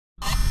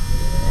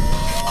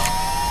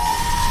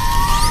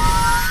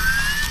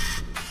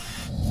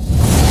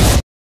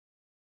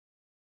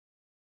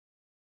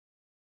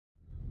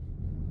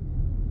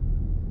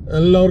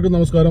എല്ലാവർക്കും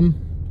നമസ്കാരം.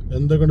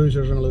 എന്തൊക്കെയുണ്ട്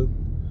വിശേഷങ്ങൾ?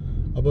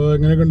 അപ്പോൾ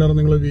എങ്ങനെയൊക്കെ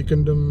ഉണ്ടായിരുന്നു നിങ്ങൾ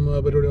വീക്കെൻഡും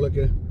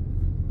പരിപാടികളൊക്കെ?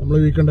 നമ്മൾ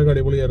വീക്കെൻഡൊക്കെ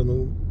അടിപൊളിയായിരുന്നു.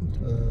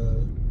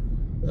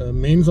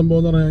 മെയിൻ സംഭവം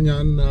എന്ന് പറഞ്ഞാൽ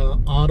ഞാൻ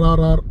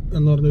RRR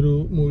എന്ന് പറഞ്ഞൊരു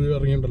മൂവി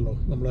ഇറങ്ങിയിട്ടുണ്ടല്ലോ,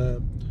 നമ്മുടെ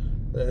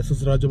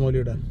SS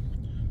രാജമൗലിയുടെ.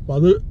 അപ്പോൾ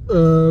അത്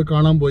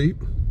കാണാൻ പോയി.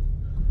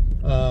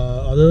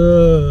 അത്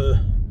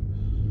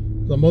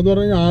സംഭവം എന്ന്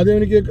പറഞ്ഞു കഴിഞ്ഞാൽ ആദ്യം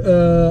എനിക്ക്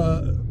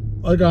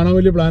അത് കാണാൻ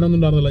വലിയ പ്ലാനൊന്നും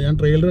ഉണ്ടായിരുന്നില്ല. ഞാൻ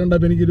ട്രെയിലർ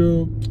കണ്ടപ്പോൾ എനിക്കൊരു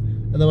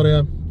എന്താ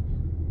പറയുക,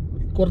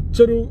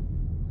 കുറച്ചൊരു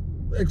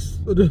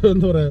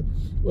എന്താ പറയുക,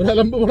 ഒരു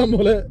അലമ്പ് പടം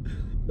പോലെ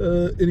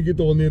എനിക്ക്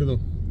തോന്നിയിരുന്നു.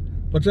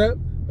 പക്ഷേ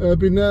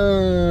പിന്നെ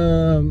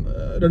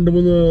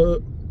 2-3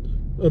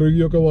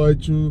 റിവ്യൂ ഒക്കെ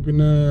വായിച്ചു.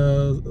 പിന്നെ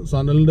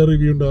സനലിൻ്റെ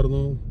റിവ്യൂ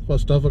ഉണ്ടായിരുന്നു,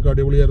 ഫസ്റ്റ് ഹാഫ് ഒക്കെ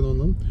അടിപൊളിയായിരുന്നു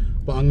എന്ന്.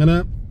 അപ്പോൾ അങ്ങനെ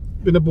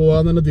പിന്നെ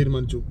പോകാൻ തന്നെ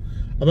തീരുമാനിച്ചു.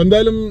 അപ്പോൾ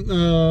എന്തായാലും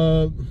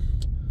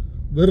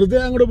വെറുതെ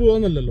അങ്ങോട്ട്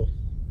പോകാമെന്നല്ലല്ലോ.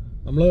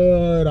 നമ്മൾ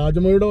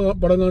രാജമൗലിയുടെ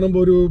പടം കാണുമ്പോൾ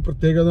ഒരു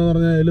പ്രത്യേകത എന്ന്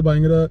പറഞ്ഞാൽ അതിൽ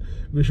ഭയങ്കര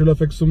വിഷ്വൽ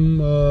എഫക്ട്സും,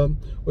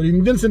 ഒരു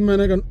ഇന്ത്യൻ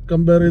സിനിമേനെ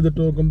കമ്പയർ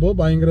ചെയ്തിട്ട് നോക്കുമ്പോൾ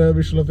ഭയങ്കര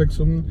വിഷ്വൽ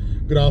എഫക്ട്സും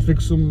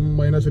ഗ്രാഫിക്സും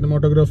അതിൻ്റെ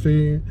സിനിമാറ്റോഗ്രാഫി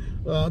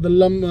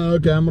അതെല്ലാം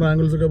ക്യാമറ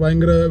ആംഗിൾസ് ഒക്കെ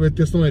ഭയങ്കര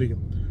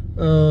വ്യത്യസ്തമായിരിക്കും.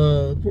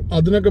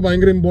 അതിനൊക്കെ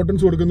ഭയങ്കര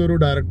ഇമ്പോർട്ടൻസ് കൊടുക്കുന്ന ഒരു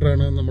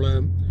ഡയറക്ടറാണ് നമ്മളെ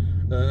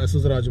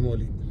SS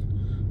രാജമൗലി.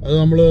 അത്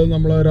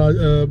നമ്മളെ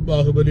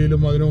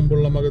ബാഹുബലിയിലും അതിനു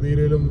മുമ്പുള്ള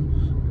മഗധീരയിലും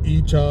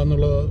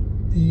എന്നുള്ള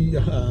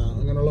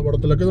അങ്ങനെയുള്ള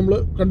പടത്തിലൊക്കെ നമ്മൾ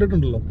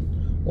കണ്ടിട്ടുണ്ടല്ലോ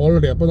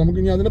ഓൾറെഡി. അപ്പോൾ നമുക്ക്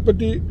ഇനി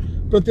അതിനെപ്പറ്റി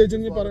പ്രത്യേകിച്ച്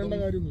ഇനി പറയേണ്ട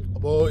കാര്യമൊന്നും.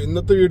 അപ്പോൾ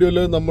ഇന്നത്തെ വീഡിയോയിൽ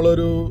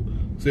നമ്മളൊരു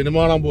സിനിമ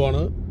കാണാൻ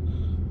പോവാണ്.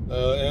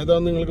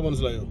 ഏതാന്ന് നിങ്ങൾക്ക്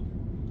മനസ്സിലായോ?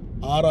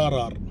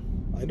 RRR.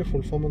 അതിന്റെ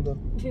ഫുൾ ഫോം എന്താ?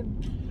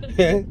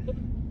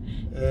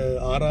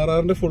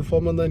 RRRന്റെ ഫുൾ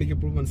ഫോം എന്താ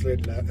എനിക്കിപ്പോഴും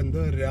മനസ്സിലായിട്ടില്ല.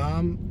 എന്താ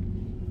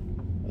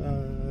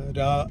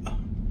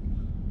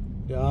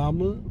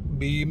രാമ്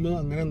ഭീം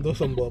അങ്ങനെ എന്തോ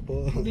സംഭവം.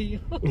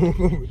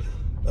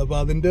 അപ്പോൾ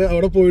അതിന്റെ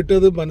അവിടെ പോയിട്ട്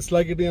അത്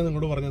മനസ്സിലാക്കിയിട്ട് ഞാൻ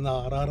നിങ്ങളോട് പറഞ്ഞത്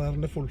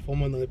RRRന്റെ ഫുൾ ഫോം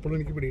എന്നത് ഇപ്പോഴും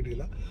എനിക്ക്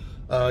പിടിയിട്ടില്ല.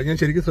 ഞാൻ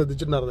ശരിക്കും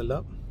ശ്രദ്ധിച്ചിട്ടുണ്ടായിരുന്നില്ല.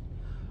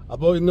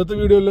 അപ്പോൾ ഇന്നത്തെ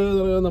വീഡിയോയിൽ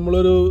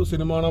നമ്മളൊരു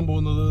സിനിമ കാണാൻ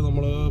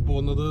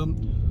പോകുന്നത്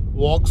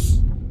വോക്സ്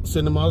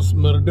സിനിമാസ്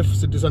മിർഡിഫ്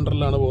സിറ്റി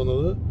സെന്ററിലാണ്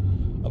പോകുന്നത്.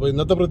 അപ്പോൾ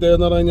ഇന്നത്തെ പ്രത്യേകത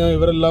എന്ന് പറഞ്ഞു കഴിഞ്ഞാൽ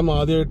ഇവരെല്ലാം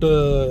ആദ്യമായിട്ട്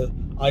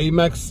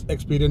IMAX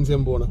എക്സ്പീരിയൻസ്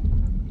ചെയ്യാൻ പോവാണ്.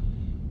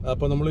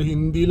 അപ്പോൾ നമ്മൾ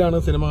ഹിന്ദിയിലാണ്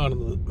സിനിമ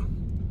കാണുന്നത്.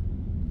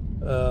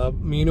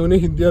 മീനുവിന്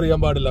ഹിന്ദി അറിയാൻ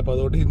പാടില്ല, അപ്പോൾ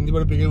അതുകൊണ്ട് ഹിന്ദി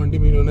പഠിപ്പിക്കാൻ വേണ്ടി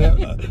മീനുവിനെ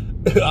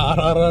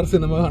RRR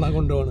സിനിമ കാണാൻ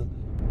കൊണ്ടുപോവാണ്.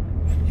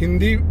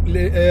 ഹിന്ദി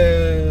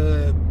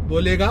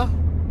ബോലേഗാ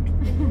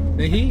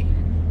नहीं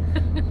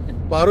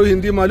പാറു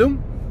ഹിന്ദി മാലും?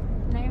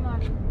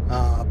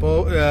 അപ്പോൾ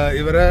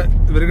ഇവർ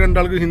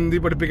രണ്ടാൾക്ക് ഹിന്ദി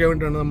പഠിപ്പിക്കാൻ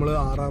വേണ്ടിയാണ് നമ്മൾ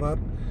RRR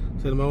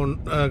സിനിമ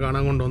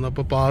കാണാൻ കൊണ്ടുവന്നത്.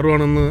 അപ്പോൾ പാറു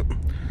ആണെന്ന്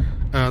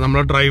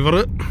നമ്മളെ ഡ്രൈവർ.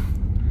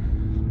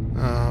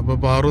 അപ്പോൾ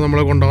പാറു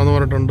നമ്മളെ കൊണ്ടുപോകാന്ന്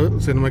പറഞ്ഞിട്ടുണ്ട്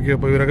സിനിമയ്ക്ക്.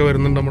 അപ്പോൾ ഇവരൊക്കെ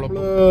വരുന്നുണ്ട്. നമ്മൾ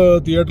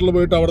തിയേറ്ററിൽ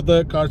പോയിട്ട് അവിടുത്തെ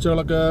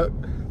കാഴ്ചകളൊക്കെ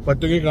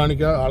പറ്റുമെങ്കിൽ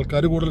കാണിക്കുക.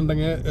 ആൾക്കാർ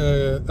കൂടുതലുണ്ടെങ്കിൽ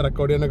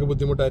റെക്കോർഡ് ചെയ്യാനൊക്കെ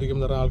ബുദ്ധിമുട്ടായിരിക്കും.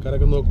 എന്ന് പറഞ്ഞാൽ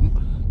ആൾക്കാരൊക്കെ നോക്കും,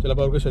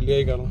 ചിലപ്പോൾ അവർക്ക്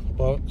ശല്യമായി കാണും.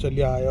 അപ്പോൾ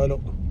ശല്യം ആയാലോ.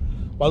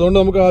 അപ്പോൾ അതുകൊണ്ട്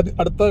നമുക്ക്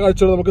അടുത്ത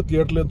കാഴ്ചകൾ നമുക്ക്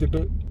തിയേറ്ററിൽ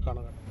എത്തിയിട്ട്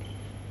കാണാം.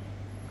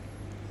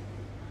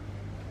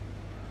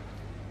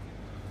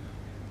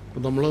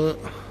 അപ്പം നമ്മൾ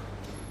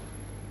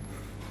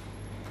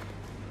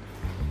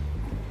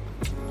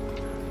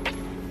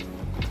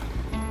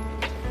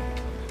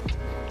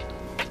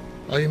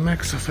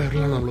IMAX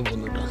അഫെയറിലാണ് നമ്മൾ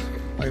പോകുന്നത്.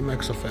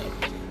 IMAX അഫെയർ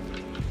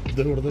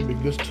ഇത് ഇവിടുത്തെ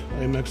ബിഗ്ഗസ്റ്റ്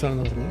IMAX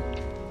ആണെന്ന് പറഞ്ഞു.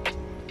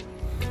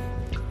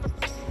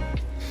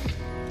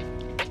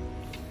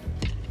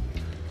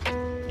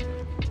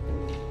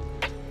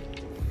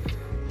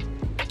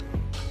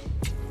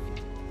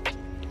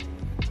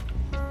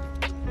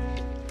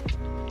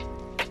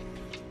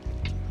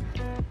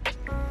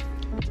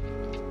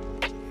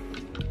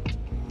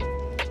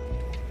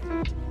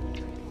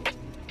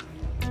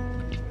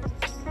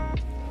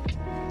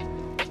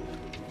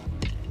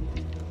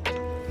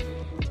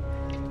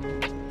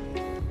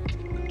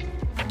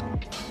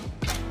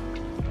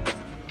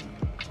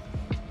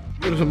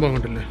 ഒരു സംഭവം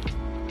കണ്ടില്ലേ,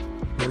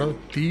 ഇവിടെ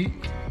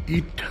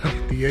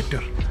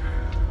തിയേറ്റർ.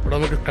 ഇവിടെ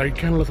നമുക്ക്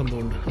കഴിക്കാനുള്ള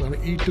സംഭവമുണ്ട്. അതാണ്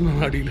ഈറ്റ്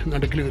എന്ന അടിയിൽ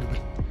നടുക്കിൽ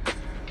വരുന്നത്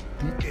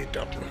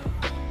തിയേറ്റർ.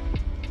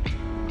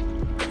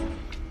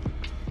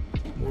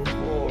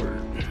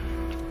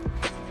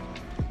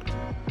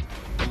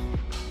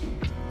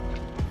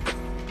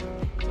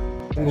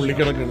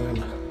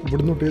 ഉള്ളിക്കിടക്കാണ്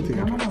ഇവിടുന്ന് തൊട്ടേ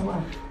തിയേറ്റർ.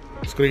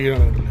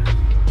 സ്ക്രീനാണ് കണ്ടില്ലേ.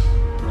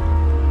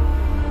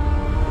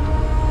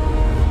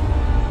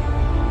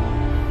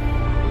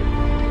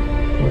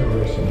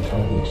 The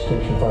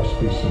extinction of our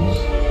species.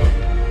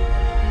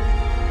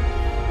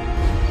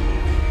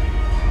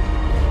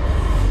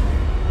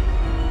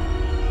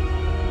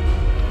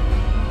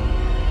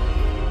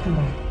 Come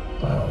back.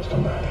 I always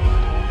come back.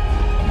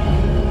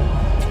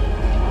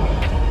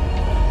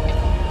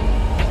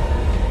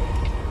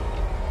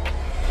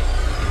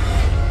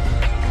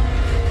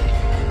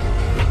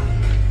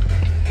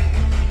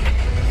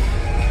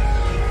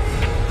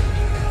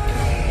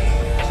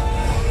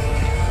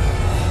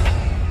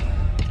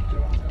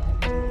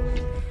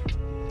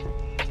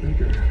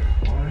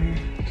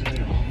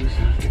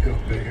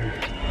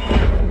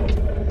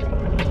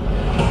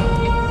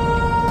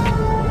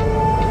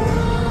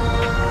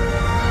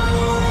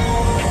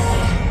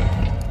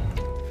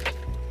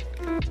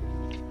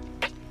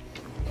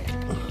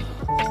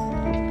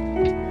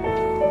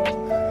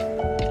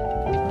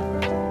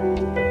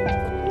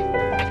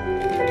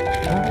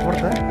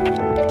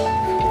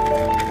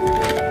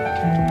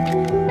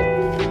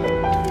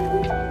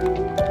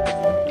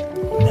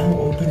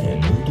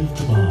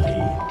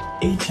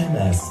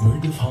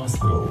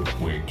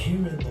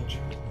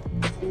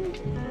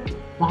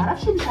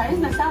 معرفش مش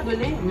عايزنا نساعده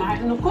ليه مع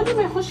انه كل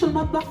ما يخش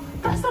المطبخ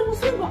تحصل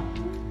مصيبه.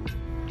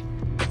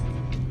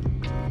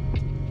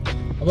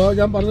 അപ്പോൾ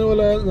ഞാൻ പറഞ്ഞ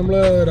പോലെ നമ്മൾ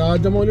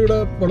രാജമൗലിയുടെ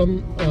പടം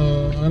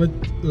അങ്ങനെ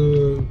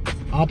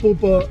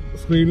ആപ്പൂപ്പ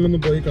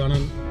സ്ക്രീനിലൊന്നും പോയി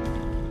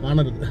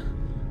കാണരുത്.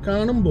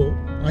 കാണുമ്പോൾ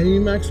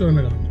ഐമാക്സ്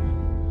തന്നെ കാണണം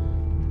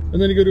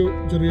എന്നെനിക്കൊരു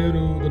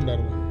ചെറിയൊരു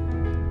ഇതുണ്ടായിരുന്നു.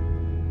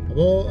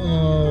 അപ്പോൾ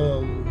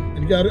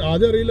എനിക്ക്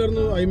ആദ്യം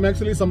അറിയില്ലായിരുന്നു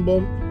ഐമാക്സിൽ ഈ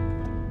സംഭവം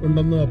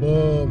ഉണ്ടെന്ന്. അപ്പോൾ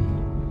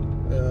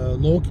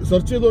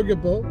സെർച്ച് ചെയ്ത്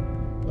നോക്കിയപ്പോൾ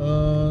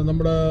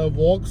നമ്മുടെ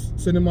വോക്സ്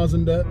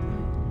സിനിമാസിൻ്റെ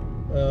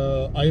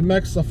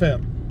ഐമാക്സ് അഫെയർ,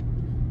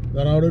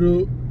 കാരണം അവിടെ ഒരു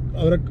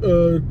അവരെ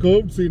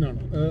കേർവ്ഡ്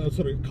സീനാണ്,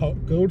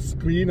 curved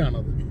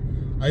സ്ക്രീനാണത്.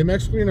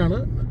 IMAX സ്ക്രീനാണ്.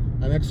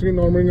 IMAX screen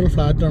normally ഇങ്ങനെ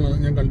ഫ്ലാറ്റാണ്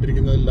ഞാൻ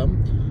കണ്ടിരിക്കുന്നതെല്ലാം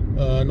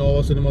നോവ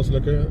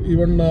സിനിമാസിലൊക്കെ.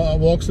 ഈവൻ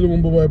വോക്സിൽ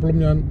മുമ്പ് പോയപ്പോഴും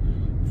ഞാൻ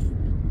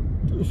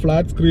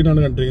ഫ്ലാറ്റ് സ്ക്രീനാണ്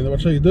കണ്ടിരിക്കുന്നത്.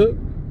 പക്ഷേ ഇത്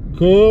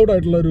കേർവ്ഡ്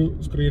ആയിട്ടുള്ളൊരു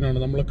സ്ക്രീനാണ്.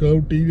 നമ്മളെ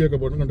കേർവ് ടി വി ഒക്കെ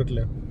പോയിട്ട്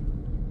കണ്ടിട്ടില്ലേ.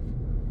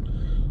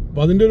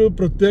 അപ്പോൾ അതിൻ്റെ ഒരു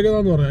പ്രത്യേകത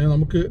എന്ന് പറഞ്ഞാൽ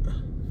നമുക്ക്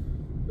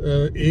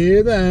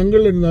ഏത്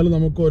ആംഗിളിൽ ഇരുന്നാലും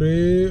നമുക്ക് ഒരേ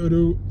ഒരു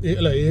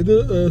ഏത്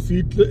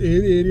സീറ്റിൽ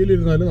ഏത് ഏരിയയിൽ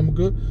ഇരുന്നാലും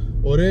നമുക്ക്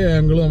ഒരേ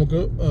ആംഗിൾ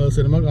നമുക്ക്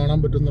സിനിമ കാണാൻ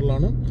പറ്റും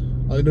എന്നുള്ളതാണ്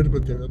അതിൻ്റെ ഒരു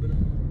പ്രത്യേകത.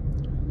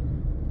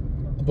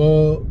 അപ്പോൾ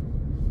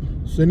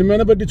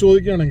സിനിമേനെ പറ്റി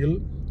ചോദിക്കുകയാണെങ്കിൽ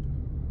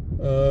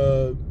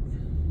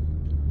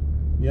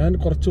ഞാൻ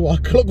കുറച്ച്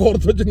വാക്കുകളൊക്കെ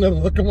ഓർത്ത്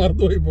വെച്ചിട്ടുണ്ടായിരുന്നു, അതൊക്കെ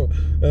മറന്നുപോയിപ്പോൾ.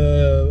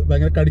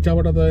 ഭയങ്കര കടിച്ചാൽ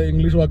പറ്റാത്ത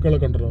ഇംഗ്ലീഷ്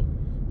വാക്കുകളൊക്കെ ഉണ്ടല്ലോ,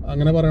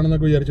 അങ്ങനെ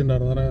പറയണമെന്നൊക്കെ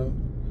വിചാരിച്ചിട്ടുണ്ടായിരുന്നു.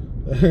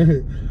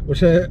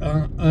 പക്ഷേ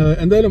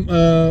എന്തായാലും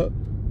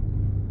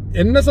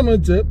എന്നെ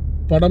സംബന്ധിച്ച്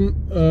പടം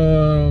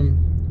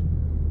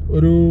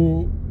ഒരു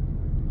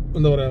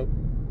എന്താ പറയുക,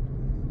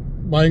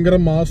 ഭയങ്കര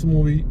മാസ്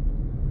മൂവി,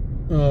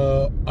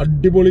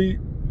 അടിപൊളി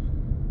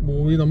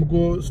മൂവി.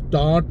 നമുക്ക്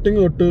സ്റ്റാർട്ടിങ്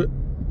തൊട്ട്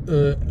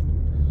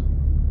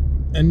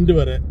എൻഡ്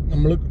വരെ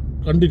നമ്മൾ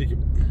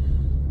കണ്ടിരിക്കും.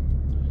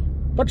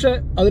 പക്ഷെ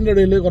അതിൻ്റെ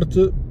ഇടയിൽ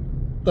കുറച്ച്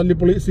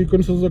തല്ലിപ്പൊളി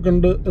സീക്വൻസസ് ഒക്കെ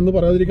ഉണ്ട് എന്ന്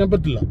പറയാതിരിക്കാൻ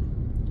പറ്റില്ല.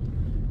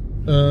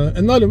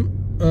 എന്നാലും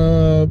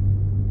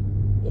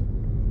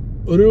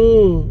ഒരു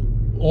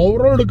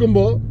ഓവറോൾ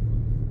എടുക്കുമ്പോൾ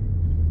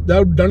they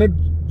have done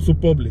it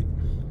superbly.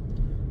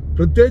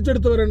 പ്രത്യേകിച്ച്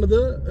എടുത്ത് പറയേണ്ടത്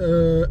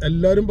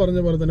എല്ലാവരും പറഞ്ഞ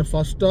പോലെ തന്നെ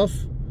ഫസ്റ്റ് ഹാഫ്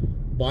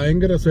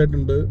ഭയങ്കര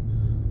രസമായിട്ടുണ്ട്.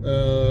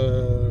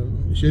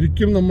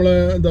 ശരിക്കും നമ്മളെ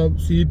എന്താ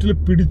സീറ്റിൽ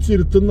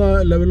പിടിച്ചിരുത്തുന്ന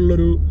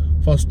ലെവലിലുള്ളൊരു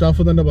ഫസ്റ്റ്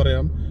ഹാഫ് തന്നെ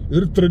പറയാം.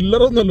 ഇതൊരു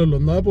ത്രില്ലറൊന്നുമല്ലല്ലോ,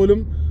 എന്നാൽ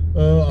പോലും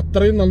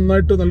അത്രയും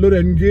നന്നായിട്ട് നല്ലൊരു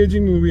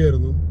എൻഗേജിങ്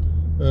മൂവിയായിരുന്നു.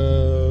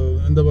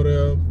 എന്താ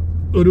പറയുക,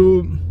 ഒരു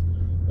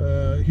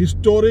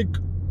ഹിസ്റ്റോറിക്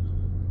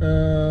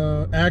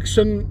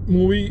ആക്ഷൻ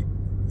മൂവി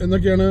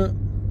എന്നൊക്കെയാണ്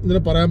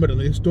ഇതിനെ പറയാൻ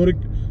പറ്റുന്നത്.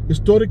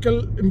 ഹിസ്റ്റോറിക്കൽ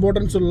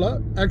ഇമ്പോർട്ടൻസ് ഉള്ള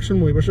ആക്ഷൻ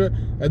മൂവി. പക്ഷെ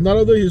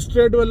എന്നാലും അത്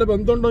ഹിസ്റ്ററി ആയിട്ട് വല്ല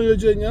ബന്ധമുണ്ടോ എന്ന്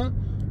ചോദിച്ചു കഴിഞ്ഞാൽ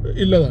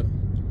ഇല്ലതാണ്.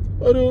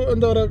 ഒരു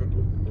എന്താ പറയുക,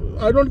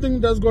 I don't think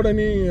it has got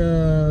any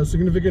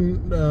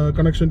significant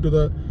connection to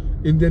the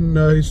Indian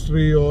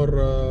history or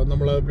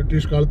നമ്മളെ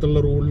ബ്രിട്ടീഷ്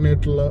കാലത്തുള്ള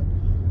റൂളിനായിട്ടുള്ള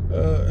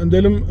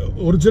എന്തെങ്കിലും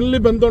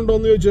ഒറിജിനലി ബന്ധമുണ്ടോ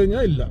എന്ന് ചോദിച്ചു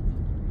കഴിഞ്ഞാൽ ഇല്ല.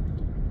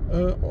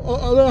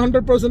 അത്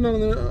 100%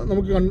 ആണെന്ന്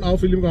നമുക്ക് ആ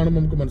ഫിലിം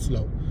കാണുമ്പോൾ നമുക്ക്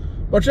മനസ്സിലാവും.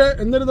 പക്ഷേ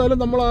എന്നിരുന്നാലും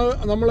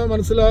നമ്മളെ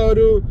മനസ്സിലാ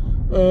ഒരു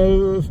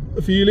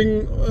ഫീലിംഗ്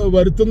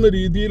വരുത്തുന്ന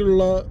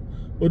രീതിയിലുള്ള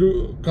ഒരു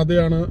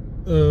കഥയാണ്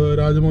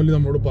രാജമൗലി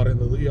നമ്മളോട്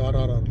പറയുന്നത് ഈ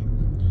RRR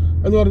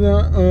എന്ന്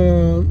പറഞ്ഞാൽ.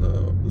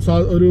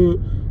 ഒരു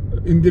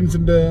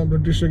ഇന്ത്യൻസിൻ്റെ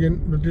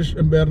ബ്രിട്ടീഷ്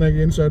എംപയറിന്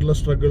അഗെയിൻസ്റ്റ് ആയിട്ടുള്ള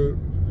സ്ട്രഗിൾ,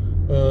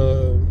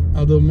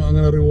 അതും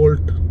അങ്ങനെ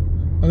റിവോൾട്ട്,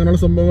 അങ്ങനെയുള്ള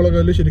സംഭവങ്ങളൊക്കെ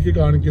അതിൽ ശരിക്കും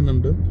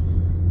കാണിക്കുന്നുണ്ട്.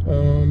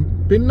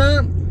 പിന്നെ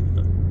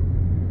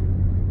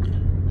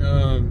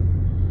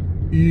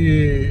ഈ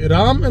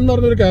രാം എന്ന്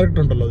പറഞ്ഞൊരു ക്യാരക്ടർ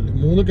ഉണ്ടല്ലോ, അതിൽ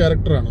 3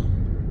 ക്യാരക്ടറാണ്,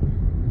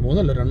 3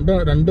 അല്ല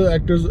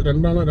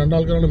 2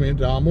 രണ്ടാൾക്കാരാണ് മെയിൻ,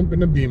 രാമും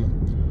പിന്നെ ഭീമും.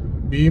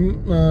 ഭീം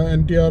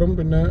NTRും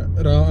പിന്നെ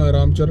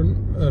രാംചരൺ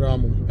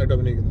രാമും ആയിട്ട്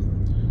അഭിനയിക്കുന്നത്.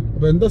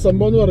 അപ്പോൾ എന്താ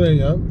സംഭവം എന്ന് പറഞ്ഞു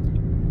കഴിഞ്ഞാൽ,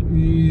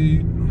 ഈ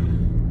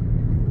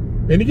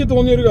എനിക്ക്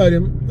തോന്നിയൊരു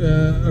കാര്യം,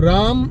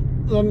 റാം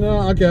എന്ന് പറഞ്ഞാൽ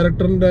ആ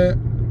ക്യാരക്ടറിൻ്റെ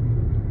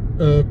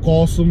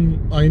കോസും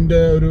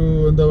അതിൻ്റെ ഒരു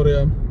എന്താ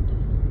പറയുക,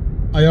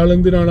 അയാൾ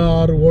എന്തിനാണ്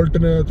ആ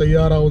റിവോൾട്ടിന്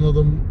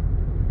തയ്യാറാവുന്നതും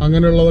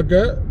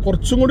അങ്ങനെയുള്ളതൊക്കെ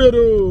കുറച്ചും കൂടി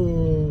ഒരു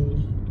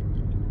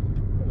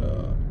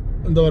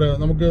എന്താ പറയുക,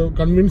 നമുക്ക്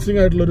കൺവിൻസിങ്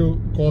ആയിട്ടുള്ളൊരു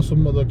കോസും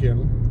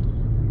അതൊക്കെയാണ്.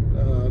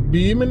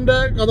 ഭീമിൻ്റെ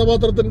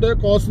കഥാപാത്രത്തിൻ്റെ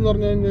കോസ് എന്ന്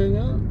പറഞ്ഞു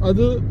കഴിഞ്ഞാൽ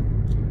അത്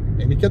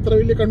എനിക്കത്ര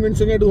വലിയ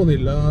കൺവിൻസിങ് ആയിട്ട്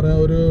തോന്നിയില്ല.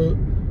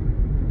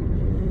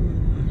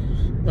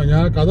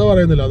 ഞാൻ കഥ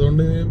പറയുന്നില്ല,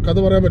 അതുകൊണ്ട് കഥ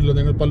പറയാൻ പറ്റില്ല,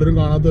 നിങ്ങൾ പലരും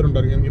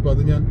കാണാത്തവരുണ്ടായിരിക്കും. ഇപ്പോൾ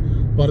അത് ഞാൻ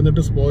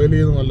പറഞ്ഞിട്ട് സ്പോയിൽ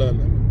ചെയ്ത്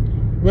നല്ലതല്ല.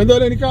 അപ്പോൾ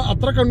എന്തായാലും എനിക്ക്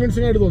അത്ര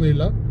കൺവിൻസിങ് ആയിട്ട്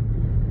തോന്നിയില്ല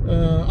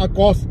ആ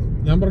കോസ്.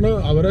 ഞാൻ പറഞ്ഞത്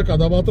അവരെ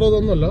കഥാപാത്രം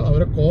അതൊന്നുമല്ല,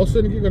 അവരെ കോസ്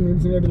എനിക്ക്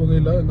കൺവിൻസിങ് ആയിട്ട്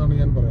തോന്നിയില്ല എന്നാണ്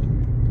ഞാൻ പറയുന്നത്.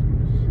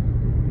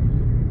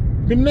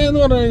 പിന്നെ എന്ന്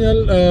പറഞ്ഞു കഴിഞ്ഞാൽ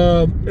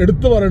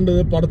എടുത്തു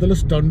പറയേണ്ടത് പടത്തിലെ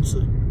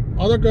സ്റ്റണ്ട്സ്,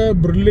 അതൊക്കെ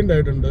ബ്രില്യൻ്റ്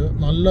ആയിട്ടുണ്ട്,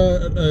 നല്ല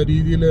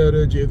രീതിയിൽ അവർ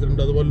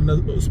ചെയ്തിട്ടുണ്ട്. അതുപോലെ തന്നെ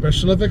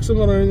സ്പെഷ്യൽ എഫക്ട്സ്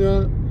എന്ന് പറഞ്ഞു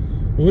കഴിഞ്ഞാൽ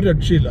ഒരു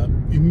രക്ഷയില്ല.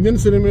 ഇന്ത്യൻ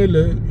സിനിമയിൽ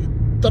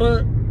ഇത്ര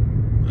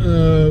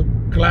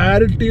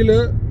ക്ലാരിറ്റിയിൽ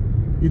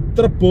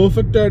ഇത്ര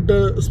പെർഫെക്റ്റ് ആയിട്ട്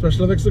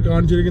സ്പെഷ്യൽ എഫക്ട്സ്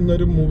കാണിച്ചിരിക്കുന്ന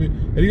ഒരു മൂവി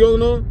എനിക്ക്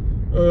തോന്നുന്നു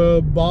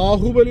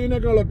ബാഹുബലി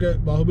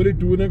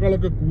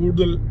 2-നേക്കാളൊക്കെ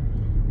കൂടുതൽ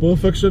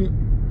പെർഫെക്ഷൻ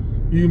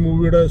ഈ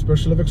മൂവിയുടെ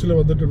സ്പെഷ്യൽ എഫക്ട്സിൽ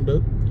വന്നിട്ടുണ്ട്.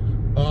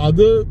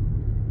 അത്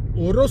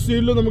ഓരോ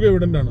സീനിലും നമുക്ക്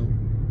എവിഡന്റ് ആണ്.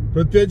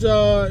 പ്രത്യേകിച്ച്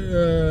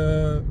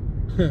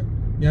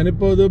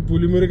ഞാനിപ്പോ അത്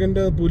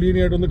പുലിമുരുകന്റെ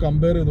പുലിനെയായിട്ടൊന്ന്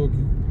കമ്പയർ ചെയ്ത്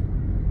നോക്കി.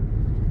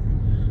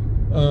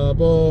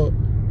 അപ്പോ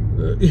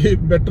ഈ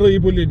ബെറ്റർ ഈ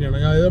പുലി തന്നെയാണ്.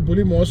 ഞാൻ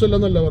പുലി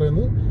മോശമല്ലെന്നല്ല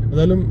പറയുന്നത്,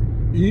 എന്നാലും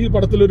ഈ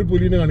പടത്തിലൊരു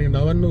പുലിനെ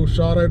കാണിക്കുന്നുണ്ട്. അവൻ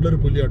ഉഷാറായിട്ടുള്ളൊരു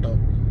പുലി കേട്ടോ.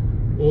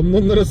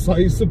 1.5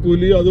 സൈസ്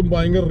പുലി, അതും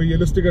ഭയങ്കര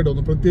റിയലിസ്റ്റിക് ആയിട്ട്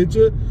തോന്നും.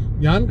 പ്രത്യേകിച്ച്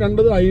ഞാൻ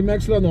കണ്ടത്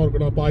ഐമാക്സിലാന്ന്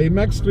ഓർക്കണം. അപ്പൊ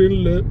ഐമാക്സ്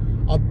സ്ക്രീനിൽ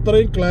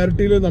അത്രയും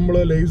ക്ലാരിറ്റിയിൽ നമ്മൾ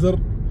ലേസർ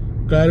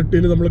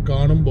ക്ലാരിറ്റിയിൽ നമ്മൾ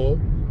കാണുമ്പോൾ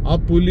ആ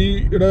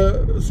പുലിയുടെ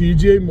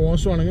CGI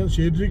മോശമാണെങ്കിൽ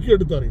ശരിക്കും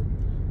എടുത്തറിയും.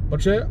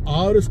 പക്ഷെ ആ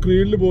ഒരു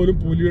സ്ക്രീനിൽ പോലും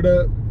പുലിയുടെ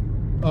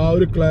ആ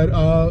ഒരു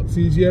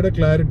CGIയുടെ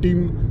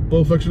ക്ലാരിറ്റിയും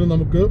പെർഫെക്ഷനും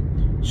നമുക്ക്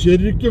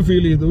ശരിക്കും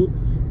ഫീൽ ചെയ്തു.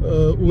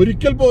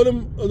 ഒരിക്കൽ പോലും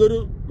അതൊരു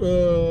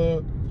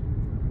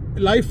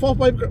ലൈഫ് ഓഫ്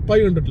പൈ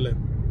കണ്ടിട്ടില്ലേ?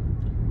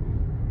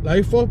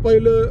 ലൈഫ് ഓഫ്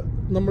പൈല്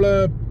നമ്മളെ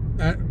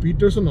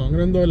പീറ്റേഴ്സണോ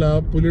അങ്ങനെ എന്തോ അല്ല ആ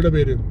പുലിയുടെ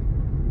പേര്,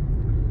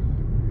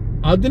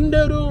 അതിന്റെ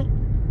ഒരു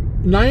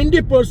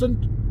 90%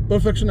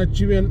 പെർഫെക്ഷൻ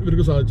അച്ചീവ് ചെയ്യാൻ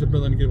ഇവർക്ക്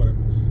സാധിച്ചിട്ടുണ്ടെന്ന് എനിക്ക് പറയാം.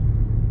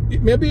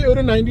 മേ ബി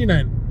ഒരു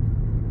 99.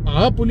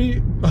 ആ പുലി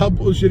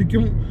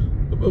ശരിക്കും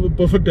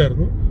പെർഫെക്റ്റ്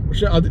ആയിരുന്നു.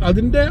 പക്ഷെ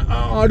അതിന്റെ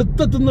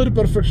അടുത്തെത്തുന്ന ഒരു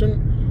പെർഫെക്ഷൻ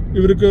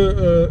ഇവർക്ക്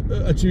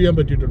അച്ചീവ് ചെയ്യാൻ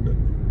പറ്റിയിട്ടുണ്ട്.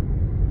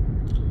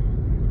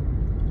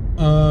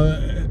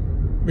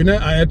 പിന്നെ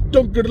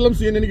ഏറ്റവും കിടലം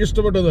സീൻ എനിക്ക്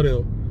ഇഷ്ടപ്പെട്ടത് അറിയോ?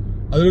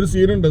 അതിലൊരു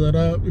സീനുണ്ട്,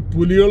 ഈ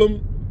പുലികളും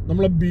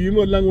നമ്മളെ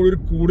ഭീമും എല്ലാം കൂടി ഒരു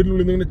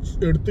കൂടിനുള്ളിൽ നിന്ന്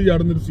ഇങ്ങനെ എടുത്തു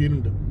ചാടുന്നൊരു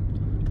സീനുണ്ട്.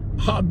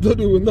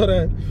 അതൊരു എന്താ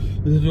പറയാ,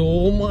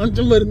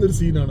 രോമാഞ്ചം വരുന്നൊരു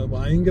സീനാണ്.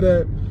 ഭയങ്കര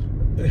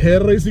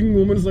ഹെയർ റൈസിങ്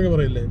മൂവ്മെന്റ്സ് ഒക്കെ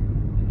പറയില്ലേ,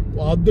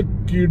 അത്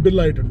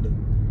കിടിലായിട്ടുണ്ട്.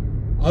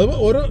 അത്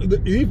ഓരോ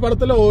ഈ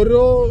പടത്തിലെ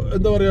ഓരോ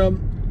എന്താ പറയാ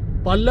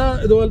പല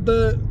ഇതുപോലത്തെ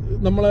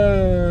നമ്മളെ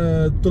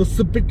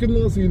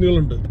ത്രസിപ്പിക്കുന്ന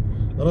സീനുകളുണ്ട്.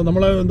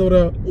 നമ്മളെ എന്താ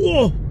പറയാ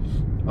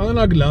അങ്ങനെ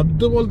ആക്കില്ല,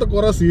 അതുപോലത്തെ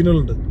കുറെ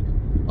സീനുകളുണ്ട്.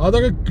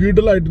 അതൊക്കെ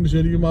കിടിലായിട്ടുണ്ട്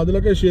ശരിക്കും.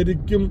 അതിലൊക്കെ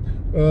ശരിക്കും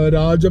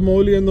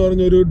രാജമൗലി എന്ന്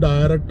പറഞ്ഞൊരു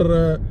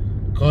ഡയറക്ടറെ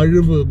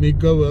കഴിവ്,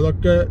 മികവ്,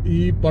 അതൊക്കെ ഈ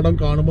പടം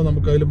കാണുമ്പോൾ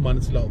നമുക്ക് അതിൽ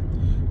മനസ്സിലാവും.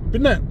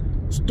 പിന്നെ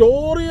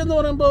സ്റ്റോറി എന്ന്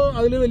പറയുമ്പോൾ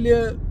അതിൽ വലിയ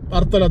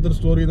അർത്ഥമില്ലാത്തൊരു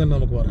സ്റ്റോറി തന്നെ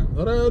നമുക്ക് പറയാം.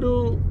 വേറെ ഒരു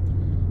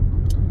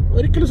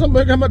ഒരിക്കലും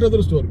സംഭവിക്കാൻ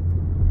പറ്റാത്തൊരു സ്റ്റോറി.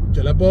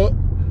 ചിലപ്പോൾ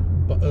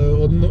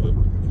ഒന്ന്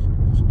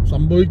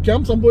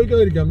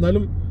സംഭവിക്കാതിരിക്കാം,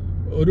 എന്നാലും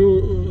ഒരു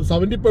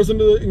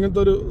 70%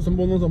 ഇങ്ങനത്തെ ഒരു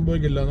സംഭവം ഒന്നും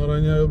സംഭവിക്കില്ല. എന്ന് പറഞ്ഞു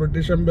കഴിഞ്ഞാൽ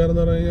ബ്രിട്ടീഷ് എംപയർ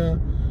എന്ന് പറഞ്ഞു കഴിഞ്ഞാൽ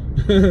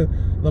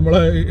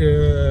നമ്മളെ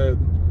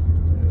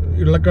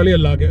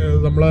ഇള്ളക്കളിയല്ല,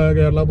 നമ്മളെ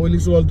കേരള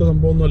പോലീസ് പോലത്തെ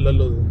സംഭവം ഒന്നും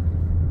അല്ലല്ലോ ഇത്.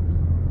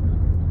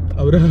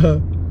 അവര്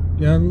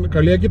ഞാൻ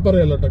കളിയാക്കി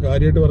പറയല്ല കേട്ടോ,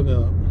 കാര്യമായിട്ട്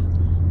പറഞ്ഞതാണ്.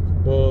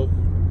 അപ്പോൾ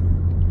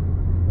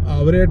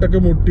അവരായിട്ടൊക്കെ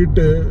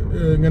മുട്ടിയിട്ട്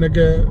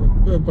ഇങ്ങനെയൊക്കെ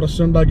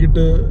പ്രശ്നം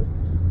ഉണ്ടാക്കിയിട്ട്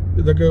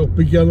ഇതൊക്കെ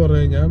ഒപ്പിക്കുക എന്ന്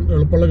പറഞ്ഞു കഴിഞ്ഞാൽ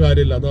എളുപ്പമുള്ള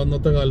കാര്യമില്ല. അത്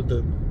അന്നത്തെ കാലത്ത്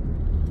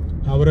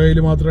അവരുടെ കയ്യിൽ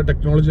മാത്രമേ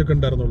ടെക്നോളജി ഒക്കെ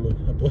ഉണ്ടായിരുന്നുള്ളൂ.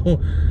 അപ്പോൾ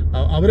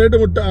അവരായിട്ട്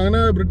അങ്ങനെ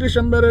ബ്രിട്ടീഷ്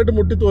എംപയറായിട്ട്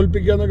മുട്ടി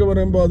തോൽപ്പിക്കുക എന്നൊക്കെ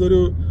പറയുമ്പോൾ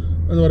അതൊരു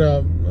എന്താ പറയാ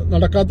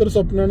നടക്കാത്തൊരു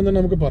സ്വപ്നമാണെന്ന് തന്നെ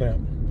നമുക്ക് പറയാം.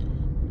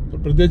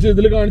 പ്രത്യേകിച്ച്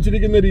ഇതിൽ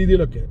കാണിച്ചിരിക്കുന്ന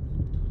രീതിയിലൊക്കെ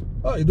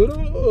ഇതൊരു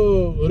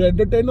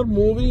എന്റർടൈനർ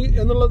മൂവി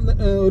എന്നുള്ള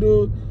ഒരു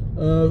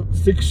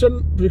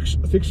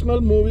ഫിക്ഷണൽ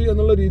മൂവി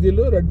എന്നുള്ള രീതിയിൽ,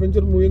 ഒരു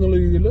അഡ്വഞ്ചർ മൂവി എന്നുള്ള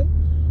രീതിയിൽ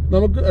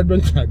നമുക്ക്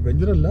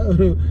അഡ്വഞ്ചർ അല്ല,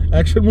 ഒരു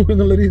ആക്ഷൻ മൂവി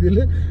എന്നുള്ള രീതിയിൽ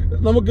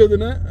നമുക്ക്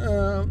ഇതിനെ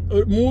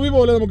ഒരു മൂവി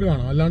പോലെ നമുക്ക്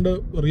കാണാം. അല്ലാണ്ട്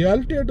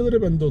റിയാലിറ്റി ആയിട്ട് ഇതൊരു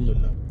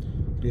ബന്ധമൊന്നുമില്ല.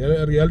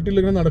 റിയാലിറ്റിയിൽ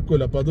ഇങ്ങനെ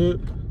നടക്കൂല. അപ്പൊ അത്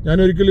ഞാൻ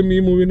ഒരിക്കലും ഈ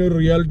മൂവിനെ ഒരു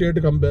റിയാലിറ്റി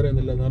ആയിട്ട് കമ്പയർ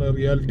ചെയ്യുന്നില്ല. എന്ന് പറഞ്ഞാൽ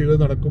റിയാലിറ്റികൾ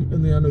നടക്കും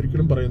എന്ന് ഞാൻ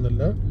ഒരിക്കലും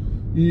പറയുന്നില്ല.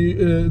 ഈ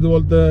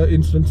ഇതുപോലത്തെ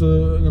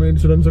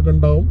ഇൻസിഡൻസ് ഒക്കെ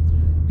ഉണ്ടാവും,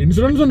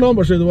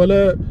 പക്ഷെ ഇതുപോലെ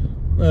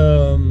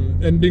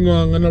എൻഡിങ്ങോ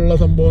അങ്ങനെയുള്ള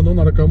സംഭവമൊന്നും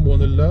നടക്കാൻ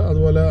പോകുന്നില്ല.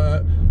 അതുപോലെ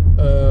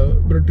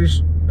ബ്രിട്ടീഷ്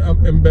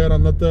എംപയർ,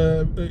 അന്നത്തെ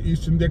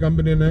ഈസ്റ്റ് ഇന്ത്യ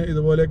കമ്പനീനെ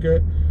ഇതുപോലെയൊക്കെ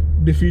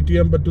ഡിഫീറ്റ്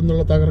ചെയ്യാൻ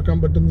പറ്റുന്നുള്ള, തകർക്കാൻ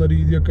പറ്റുന്ന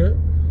രീതിയൊക്കെ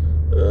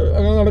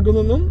അങ്ങനെ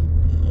നടക്കുന്നൊന്നും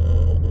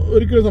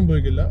ഒരിക്കലും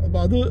സംഭവിക്കില്ല. അപ്പൊ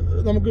അത്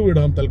നമുക്ക്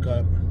വിടാം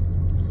തൽക്കാലം.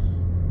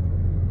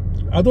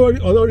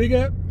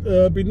 അതൊഴികെ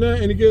പിന്നെ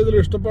എനിക്ക് ഇതിൽ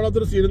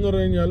ഇഷ്ടപ്പെടാത്തൊരു സീൻ എന്ന്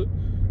പറഞ്ഞു കഴിഞ്ഞാൽ,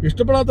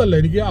 ഇഷ്ടപ്പെടാത്തല്ല,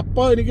 എനിക്ക്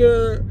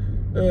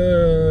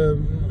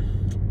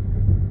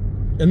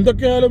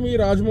എന്തൊക്കെയായാലും ഈ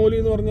രാജമൗലി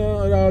എന്ന് പറഞ്ഞ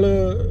ഒരാള്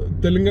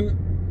തെലുങ്കൻ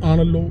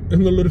ആണല്ലോ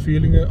എന്നുള്ളൊരു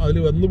ഫീലിംഗ് അതിൽ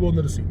വന്നു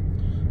പോകുന്നൊരു സീൻ.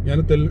 ഞാൻ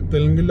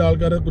തെലുങ്കിലെ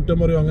ആൾക്കാരെ കുറ്റം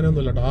പറയും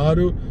അങ്ങനെയൊന്നുമല്ല. ആ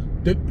ഒരു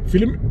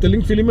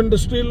തെലുങ്ക് ഫിലിം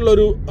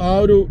ഇൻഡസ്ട്രിയിലുള്ളൊരു ആ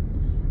ഒരു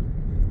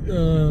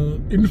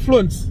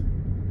ഇൻഫ്ലുവൻസ്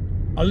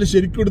അതിൽ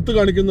ശരിക്കും എടുത്ത്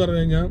കാണിക്കുന്ന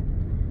പറഞ്ഞു കഴിഞ്ഞാൽ,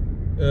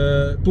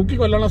 തൂക്കി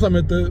കൊല്ലണ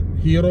സമയത്ത്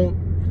ഹീറോ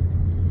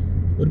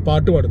ഒരു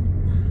പാട്ട് പാടുന്നു.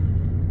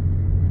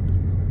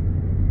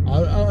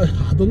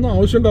 അതൊന്നും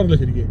ആവശ്യം ഉണ്ടാവില്ല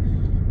ശരിക്കും.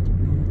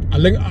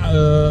 അല്ലെങ്കിൽ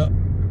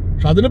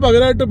അതിന്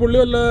പകരമായിട്ട് പുള്ളി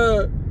വല്ല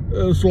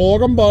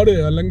ശ്ലോകം പാടുക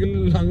അല്ലെങ്കിൽ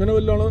അങ്ങനെ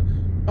വല്ലാണ്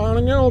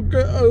ആണെങ്കിൽ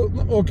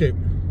ഓക്കെ.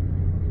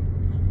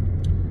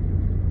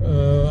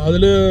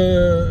 അതില്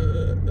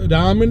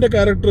രാമിന്റെ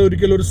ക്യാരക്ടർ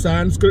ഒരിക്കലും ഒരു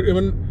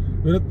ഇവൻ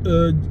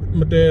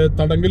മറ്റേ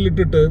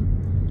തടങ്കലിട്ടിട്ട്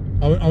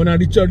അവൻ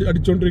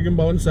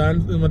അടിച്ചോണ്ടിരിക്കുമ്പോൾ അവൻ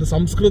മറ്റേ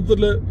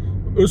സംസ്കൃതത്തില്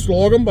ഒരു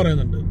ശ്ലോകം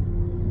പറയുന്നുണ്ട്.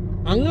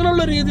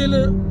 അങ്ങനെയുള്ള രീതിയിൽ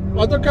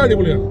അതൊക്കെ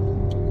അടിപൊളിയാണ്.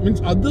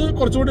 മീൻസ് അത്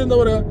കുറച്ചുകൂടി എന്താ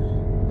പറയാ,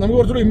 നമുക്ക്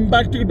കുറച്ചുകൂടി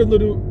ഇമ്പാക്ട് കിട്ടുന്ന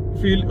ഒരു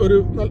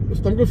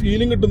നമുക്ക്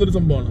ഫീലിംഗ് കിട്ടുന്ന ഒരു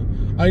സംഭവമാണ്.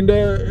 അതിന്റെ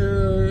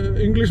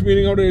ഇംഗ്ലീഷ്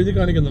മീനിങ് അവിടെ എഴുതി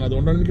കാണിക്കുന്നതാണ്.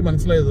 അതുകൊണ്ടാണ് എനിക്ക്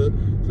മനസ്സിലായത്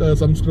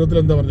സംസ്കൃതത്തിൽ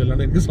എന്താ പറഞ്ഞില്ല.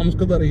 എനിക്ക്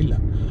സംസ്കൃതം അറിയില്ല.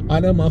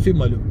 ആന മാഫി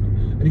മലു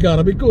എനിക്ക്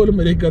അറബിക്ക് പോലും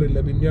മര്യാദയ്ക്ക് അറിയില്ല,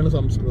 പിന്നെയാണ്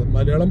സംസ്കൃതം,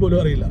 മലയാളം പോലും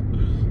അറിയില്ല.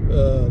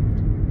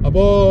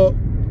 അപ്പോൾ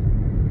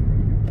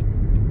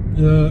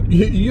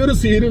ഈ ഒരു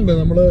സീനുണ്ട്,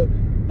 നമ്മള്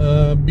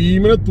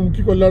ഭീമിനെ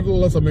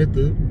തൂക്കിക്കൊല്ലാനുള്ള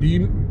സമയത്ത്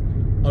ഭീം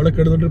അവിടെ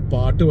കിടന്നിട്ടൊരു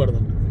പാട്ട്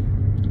പാടുന്നുണ്ട്.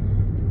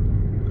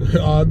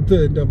 അത്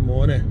എൻ്റെ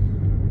മോനെ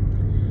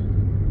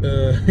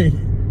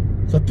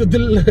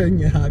സത്യത്തിൽ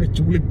ഞാൻ ആകെ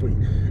ചൂളിപ്പോയി.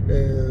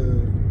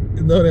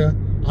 എന്താ പറയാ,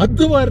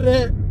 അതുവരെ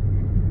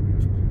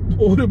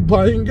ഒരു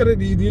ഭയങ്കര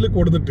രീതിയിൽ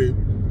കൊടുത്തിട്ട്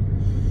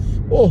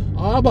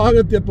ആ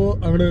ഭാഗത്തെത്തിയപ്പോ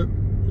അങ്ങോട്ട്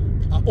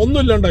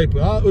ഒന്നുമില്ലാണ്ടായിപ്പോ.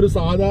 ആ ഒരു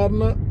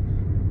സാധാരണ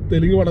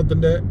തെലുങ്ക്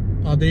പടത്തിന്റെ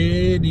അതേ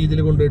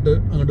രീതിയിൽ കൊണ്ടുപോയിട്ട്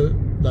അങ്ങോട്ട്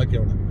ഇതാക്കി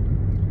അവിടെ.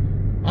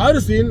 ആ ഒരു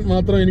സീൻ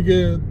മാത്രം എനിക്ക്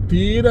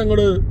തീരെ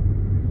അങ്ങോട്ട്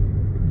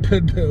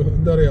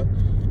എന്താ പറയാ,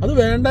 അത്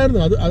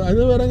വേണ്ടായിരുന്നു. അത്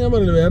വേറെ ഞാൻ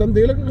പറഞ്ഞില്ല, വേറെ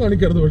എന്തെങ്കിലുമൊക്കെ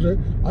കാണിക്കായിരുന്നു. പക്ഷെ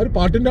ആ ഒരു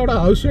പാട്ടിന്റെ അവിടെ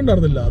ആവശ്യം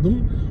ഉണ്ടായിരുന്നില്ല. അതും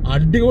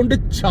അടികൊണ്ട്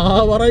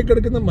ചാവറായി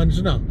കിടക്കുന്ന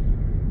മനുഷ്യനാ.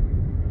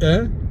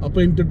 അപ്പൊ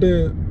എനിക്കിട്ട്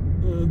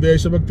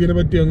ദേശഭക്തിനെ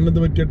പറ്റി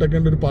അങ്ങനത്തെ പറ്റിയിട്ടൊക്കെ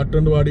ഒരു പാട്ട്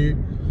കൊണ്ട് പാടി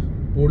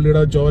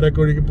പുള്ളിയുടെ ചോരൊക്കെ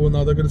ഒഴുകി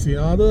പോകുന്ന അതൊക്കെ ഒരു സീൻ,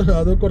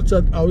 അത് കുറച്ച്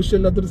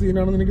ആവശ്യമില്ലാത്തൊരു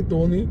സീനാണെന്ന് എനിക്ക്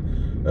തോന്നി.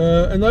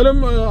 എന്നാലും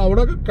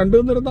അവിടെ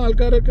കണ്ടുവന്നിരുന്ന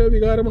ആൾക്കാരൊക്കെ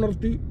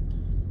വികാരമുണർത്തി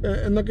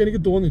എന്നൊക്കെ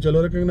എനിക്ക് തോന്നി.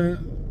 ചിലവരൊക്കെ ഇങ്ങനെ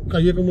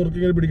കൈയൊക്കെ മുറുക്കി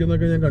ഇങ്ങനെ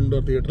പിടിക്കുന്നൊക്കെ ഞാൻ കണ്ടു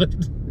തിയേറ്ററിൽ.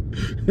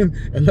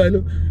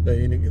 എന്തായാലും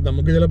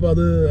നമുക്ക് ചിലപ്പോൾ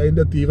അത്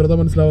അതിന്റെ തീവ്രത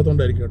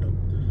മനസ്സിലാവാത്തോണ്ടായിരിക്കും കേട്ടോ.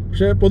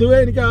 പക്ഷെ പൊതുവെ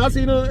എനിക്ക് ആ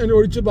സീന് എന്നെ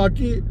ഒഴിച്ച്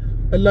ബാക്കി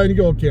എല്ലാം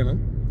എനിക്ക് ഓക്കെയാണ്.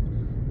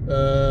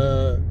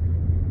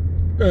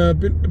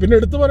 പിന്നെ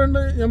എടുത്തു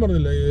പറയേണ്ടത് ഞാൻ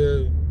പറഞ്ഞില്ല,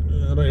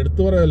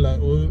 എടുത്തു പറയല്ല,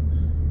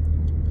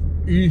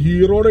 ഈ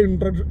ഹീറോയുടെ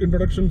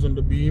ഇൻട്രൊഡക്ഷൻസ് ഉണ്ട്.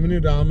 ഭീമിനും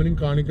രാമനും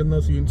കാണിക്കുന്ന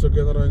സീൻസ് ഒക്കെ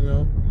എന്ന് പറഞ്ഞു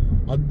കഴിഞ്ഞാൽ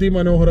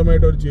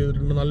അതിമനോഹരമായിട്ട് അവർ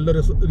ചെയ്തിട്ടുണ്ട്, നല്ല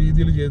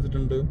രീതിയിൽ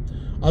ചെയ്തിട്ടുണ്ട്.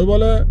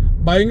 അതുപോലെ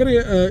ഭയങ്കര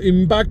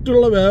ഇമ്പാക്റ്റ്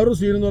ഉള്ള വേറൊരു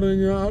സീൻ എന്ന് പറഞ്ഞു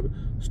കഴിഞ്ഞാൽ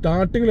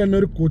സ്റ്റാർട്ടിങ്ങിൽ തന്നെ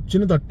ഒരു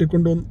കൊച്ചിന്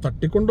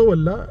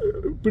തട്ടിക്കൊണ്ടുപോവല്ല,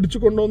 പിടിച്ചു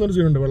കൊണ്ടുപോകുന്നൊരു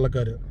സീനുണ്ട്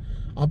വെള്ളക്കാര്.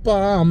 അപ്പൊ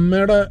ആ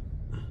അമ്മയുടെ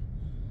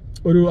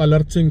ഒരു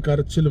അലർച്ചയും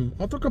കരച്ചിലും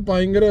അതൊക്കെ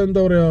ഭയങ്കര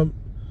എന്താ പറയാ,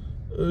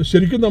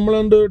 ശരിക്കും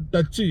നമ്മളണ്ട്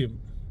ടച്ച് ചെയ്യും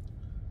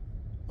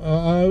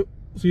ആ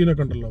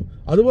സീനൊക്കെ ഉണ്ടല്ലോ.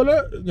 അതുപോലെ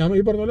ഞാൻ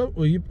ഈ പറഞ്ഞ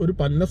പോലെ ഈ ഒരു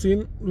പന്ന സീൻ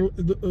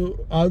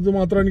അത്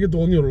മാത്രമേ എനിക്ക്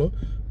തോന്നിയുള്ളൂ.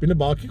 പിന്നെ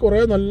ബാക്കി കുറെ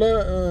നല്ല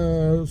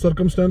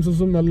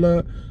സർക്കംസ്റ്റാൻസസും നല്ല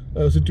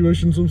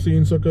സിറ്റുവേഷൻസും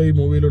സീൻസൊക്കെ ഈ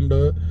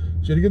മൂവിയിലുണ്ട്.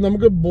 ശരിക്കും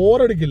നമുക്ക്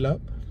ബോറടിക്കില്ല,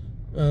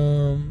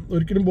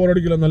 ഒരിക്കലും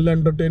ബോറടിക്കില്ല. നല്ല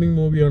എന്റർടൈനിങ്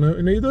മൂവിയാണ്.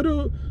 പിന്നെ ഇതൊരു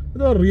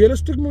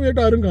റിയലിസ്റ്റിക് മൂവി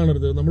ആയിട്ട് ആരും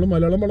കാണരുത്. നമ്മൾ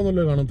മലയാളം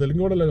പടമല്ലേ കാണുന്നത്,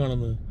 തെലുങ്ക് പടമല്ലേ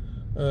കാണുന്നത്.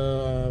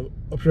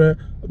 പക്ഷെ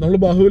നമ്മൾ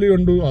ബാഹുബലി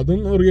കണ്ടു, അതും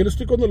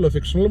റിയലിസ്റ്റിക് ഒന്നുമല്ല,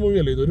 ഫിക്ഷണൽ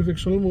മൂവിയല്ലേ. ഇതൊരു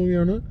ഫിക്ഷണൽ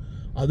മൂവിയാണ്,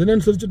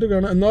 അതിനനുസരിച്ചിട്ട്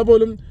കാണാം. എന്നാൽ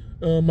പോലും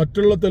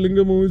മറ്റുള്ള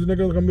തെലുങ്ക്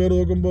മൂവീസിനൊക്കെ കമ്പയർ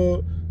നോക്കുമ്പോൾ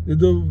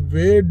ഇത്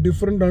വേ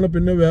ഡിഫറെൻ്റ് ആണ്.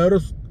 പിന്നെ വേറെ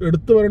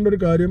എടുത്തു പറയേണ്ട ഒരു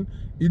കാര്യം,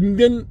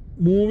 ഇന്ത്യൻ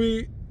മൂവി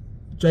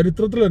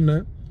ചരിത്രത്തിൽ തന്നെ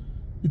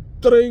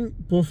ഇത്രയും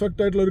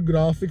പെർഫെക്റ്റ് ആയിട്ടുള്ള ഒരു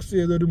ഗ്രാഫിക്സ്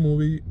ചെയ്ത ഒരു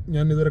മൂവി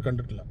ഞാൻ ഇതുവരെ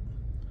കണ്ടിട്ടില്ല.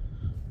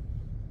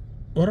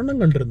 ഒരെണ്ണം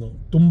കണ്ടിരുന്നു,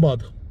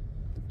 തുമ്പാദ്.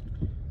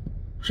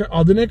 പക്ഷെ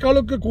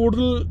അതിനേക്കാളൊക്കെ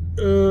കൂടുതൽ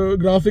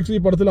ഗ്രാഫിക്സ് ഈ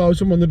പടത്തിൽ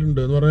ആവശ്യം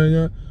വന്നിട്ടുണ്ട്. എന്ന് പറഞ്ഞു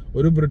കഴിഞ്ഞാൽ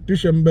ഒരു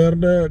ബ്രിട്ടീഷ്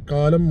എംപയറിന്റെ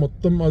കാലം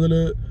മൊത്തം അതിൽ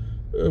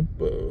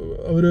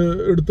അവർ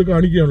എടുത്ത്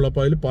കാണിക്കുകയാണല്ലോ.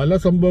 അപ്പോൾ അതിൽ പല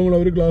സംഭവങ്ങൾ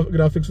അവർ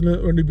ഗ്രാഫിക്സിന്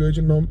വേണ്ടി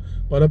ഉപയോഗിച്ചിട്ടുണ്ടാവും,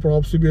 പല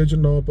പ്രോപ്സ്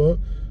ഉപയോഗിച്ചിട്ടുണ്ടാവും. അപ്പോൾ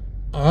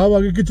ആ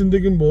വകയ്ക്ക്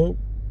ചിന്തിക്കുമ്പോൾ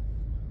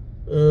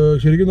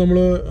ശരിക്കും നമ്മൾ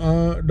ആ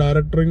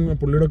ഡയറക്ടറിങ്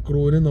പുള്ളിയുടെ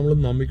ക്രൂവിനെ നമ്മൾ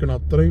നമിക്കണം.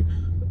 അത്രയും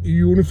ഈ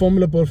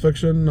യൂണിഫോമിലെ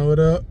പെർഫെക്ഷൻ,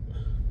 അവരെ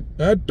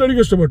ഏറ്റവും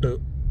എനിക്ക് ഇഷ്ടപ്പെട്ടു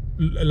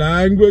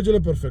ലാംഗ്വേജിലെ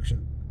പെർഫെക്ഷൻ.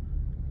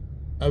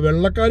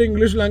 വെള്ളക്കാർ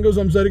ഇംഗ്ലീഷ് ലാംഗ്വേജ്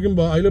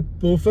സംസാരിക്കുമ്പോൾ അതിലെ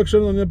പെർഫെക്ഷൻ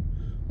എന്ന് പറഞ്ഞാൽ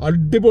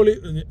അടിപൊളി.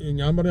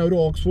 ഞാൻ പറഞ്ഞ ഒരു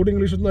ഓക്സ്ഫോർഡ്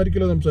ഇംഗ്ലീഷ് ഒന്നും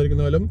ആയിരിക്കില്ല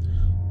സംസാരിക്കുന്നതായാലും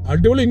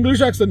അടിപൊളി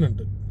ഇംഗ്ലീഷ് ആക്സെന്റ്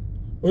ഉണ്ട്.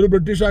 ഒരു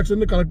ബ്രിട്ടീഷ്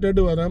ആക്സെന്റ്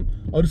കറക്റ്റായിട്ട് വരാൻ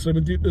അവർ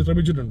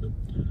ശ്രമിച്ചിട്ടുണ്ട്.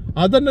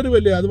 അതന്നെ ഒരു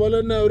വലിയ. അതുപോലെ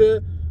തന്നെ അവർ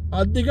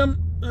അധികം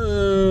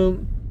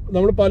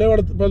നമ്മൾ പല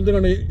പലതും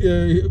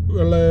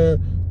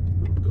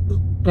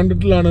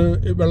കണ്ടിട്ടുള്ളതാണ്.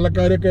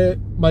 വെള്ളക്കാരൊക്കെ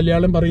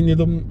മലയാളം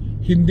പറയുന്നതും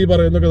ഹിന്ദി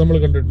പറയുന്നതൊക്കെ നമ്മൾ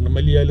കണ്ടിട്ടുണ്ട്.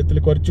 മലയാളത്തിൽ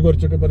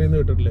കുറച്ചൊക്കെ പറയുന്നത്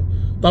കേട്ടിട്ടില്ലേ,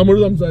 തമിഴ്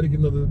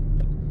സംസാരിക്കുന്നത്.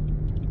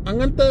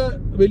 അങ്ങനത്തെ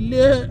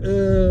വലിയ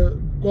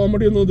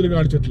കോമഡി ഒന്നും ഇതിൽ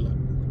കാണിച്ചിട്ടില്ല.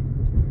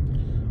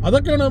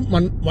 അതൊക്കെയാണ്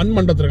വൻ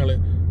മണ്ടത്തരങ്ങള്.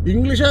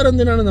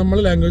 ഇംഗ്ലീഷുകാരെന്തിനാണ്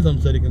നമ്മളെ ലാംഗ്വേജ്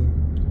സംസാരിക്കുന്നത്?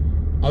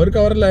 അവർക്ക്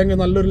അവരുടെ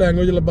ലാംഗ്വേജ് നല്ലൊരു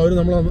ലാംഗ്വേജ് ഉള്ളപ്പോൾ അവർ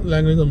നമ്മളെ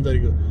ലാംഗ്വേജ്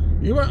സംസാരിക്കും.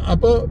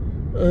 അപ്പോൾ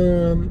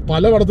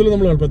പല പടത്തിലും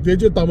നമ്മൾ കാണും,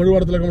 പ്രത്യേകിച്ച് തമിഴ്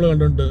പടത്തിലൊക്കെ നമ്മൾ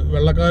കണ്ടിട്ടുണ്ട്.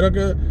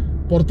 വെള്ളക്കാരൊക്കെ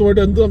പുറത്തു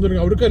പോയിട്ട് എന്ത്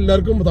സംസാരിക്കും, അവർക്ക്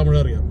എല്ലാവർക്കും തമിഴ്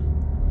അറിയാം.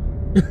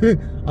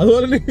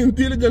 അതുപോലെ തന്നെ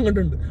ഹിന്ദിയിലും ഞാൻ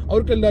കണ്ടിട്ടുണ്ട്,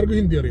 അവർക്ക് എല്ലാവർക്കും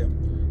ഹിന്ദി അറിയാം,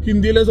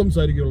 ഹിന്ദിയിലേ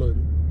സംസാരിക്കുള്ളവർ.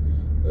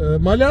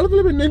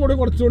 മലയാളത്തിൽ പിന്നെയും കൂടെ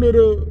കുറച്ചുകൂടി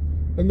ഒരു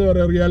എന്താ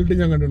പറയുക റിയാലിറ്റി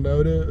ഞാൻ കണ്ടിട്ടുണ്ട്.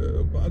 അവർ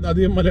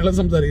അധികം മലയാളം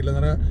സംസാരിക്കില്ല.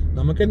 കാരണം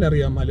നമുക്ക് തന്നെ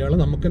അറിയാം മലയാളം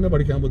നമുക്ക് തന്നെ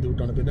പഠിക്കാൻ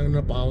ബുദ്ധിമുട്ടാണ്. പിന്നെ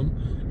അങ്ങനെ പാവം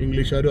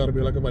ഇംഗ്ലീഷുകാരും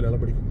അറബികളൊക്കെ മലയാളം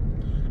പഠിക്കും.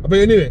 അപ്പോൾ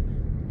എനിവേ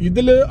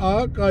ഇതിൽ ആ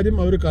കാര്യം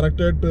അവർ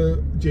കറക്റ്റായിട്ട്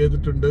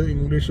ചെയ്തിട്ടുണ്ട്.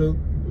 ഇംഗ്ലീഷ്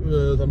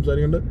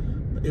സംസാരിക്കുന്നുണ്ട്.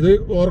 ഇത്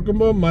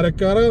ഓർക്കുമ്പോൾ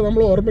മരക്കാരെ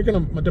നമ്മൾ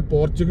ഓർമ്മിക്കണം. മറ്റേ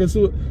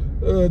പോർച്ചുഗീസ്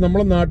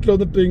നമ്മളെ നാട്ടിൽ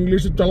വന്നിട്ട്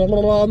ഇംഗ്ലീഷ്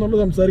ചളളാന്നുകൊണ്ട്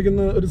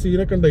സംസാരിക്കുന്ന ഒരു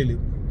സീനൊക്കെ ഉണ്ടായില്ലേ,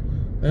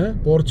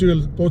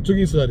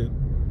 പോർച്ചുഗീസുകാർ.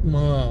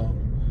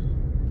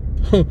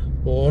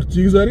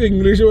 പോർച്ചുഗീസുകാർക്ക്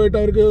ഇംഗ്ലീഷ് പോയിട്ട്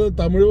അവർക്ക്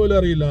തമിഴ് പോലും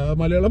അറിയില്ല,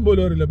 മലയാളം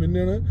പോലും അറിയില്ല.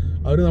 പിന്നെയാണ്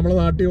അവർ നമ്മളെ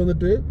നാട്ടിൽ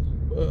വന്നിട്ട്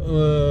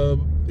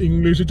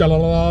ഇംഗ്ലീഷ്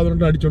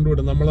ചളളാന്നുകൊണ്ട് അടിച്ചോണ്ട്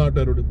വിടും നമ്മളെ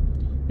നാട്ടുകാരോട്,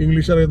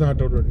 ഇംഗ്ലീഷ് അറിയുന്ന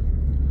നാട്ടുകാരോട്.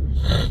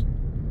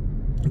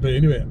 അപ്പോൾ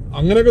എനിവേ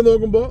അങ്ങനെയൊക്കെ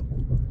നോക്കുമ്പോൾ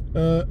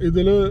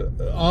ഇതിൽ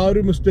ആ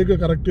ഒരു മിസ്റ്റേക്ക്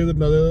കറക്റ്റ്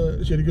ചെയ്തിട്ടുണ്ട്. അത്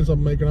ശരിക്കും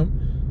സമ്മതിക്കണം.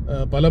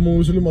 പല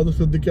മൂവീസിലും അത്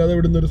ശ്രദ്ധിക്കാതെ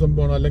വിടുന്ന ഒരു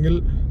സംഭവമാണ്. അല്ലെങ്കിൽ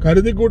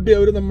കരുതിക്കൂട്ടി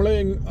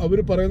അവർ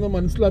പറയുന്ന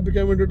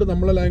മനസ്സിലാപ്പിക്കാൻ വേണ്ടിയിട്ട്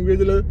നമ്മളെ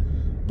ലാംഗ്വേജിൽ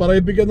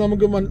പറയിപ്പിക്കാൻ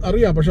നമുക്ക്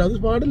അറിയാം. പക്ഷെ അത്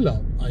പാടില്ല.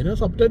 അതിന്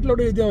സബ്ടൈറ്റിൽ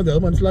അവിടെ എഴുതിയാൽ മതി.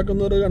 അത്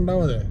മനസ്സിലാക്കുന്നവർ കണ്ടാൽ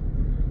മതി.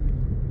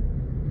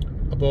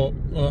 അപ്പോൾ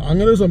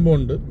അങ്ങനെ ഒരു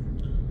സംഭവമുണ്ട്.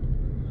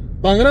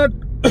 അപ്പം അങ്ങനെ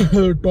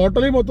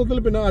ടോട്ടലി മൊത്തത്തിൽ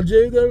പിന്നെ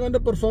അജയ് ദേവ്ഗന്റെ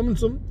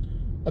പെർഫോമൻസും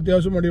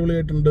അത്യാവശ്യം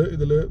അടിപൊളിയായിട്ടുണ്ട്.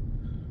 ഇതിൽ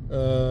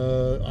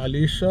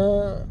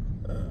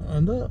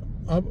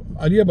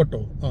ആലിയ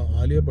ഭട്ടോ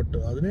ആലിയ ഭട്ട്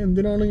അതിനെ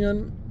എന്തിനാണ്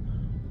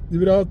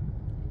ഇവരാ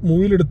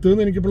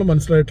മൂവിയിലെടുത്തതെന്ന് എനിക്കിപ്പോഴും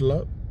മനസ്സിലായിട്ടില്ല.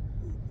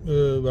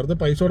 വെറുതെ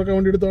പൈസ കൊടുക്കാൻ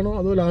വേണ്ടി എടുത്താണോ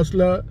അതോ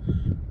ലാസ്റ്റിലെ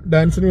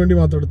ഡാൻസിന് വേണ്ടി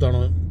മാത്രം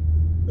എടുത്താണോ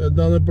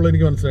എന്താണെന്ന് ഇപ്പോഴും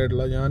എനിക്ക്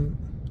മനസ്സിലായിട്ടില്ല. ഞാൻ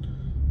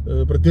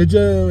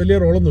പ്രത്യേകിച്ച് വലിയ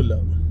റോളൊന്നുമില്ല.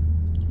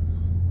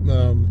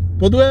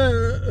 പൊതുവെ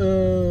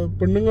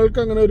പെണ്ണുങ്ങൾക്ക്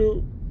അങ്ങനെ ഒരു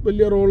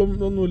വലിയ റോളും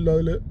ഒന്നുമില്ല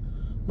അതിൽ.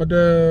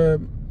 മറ്റേ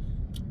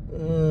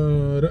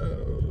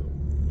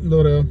എന്താ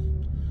പറയുക,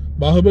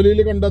 ബാഹുബലിയിൽ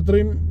കണ്ട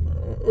അത്രയും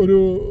ഒരു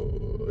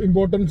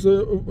ഇമ്പോർട്ടൻസ്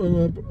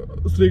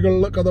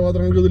സ്ത്രീകളുടെ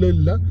കഥാപാത്രങ്ങൾക്ക്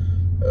ഇതിലില്ല.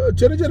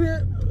 ചെറിയ ചെറിയ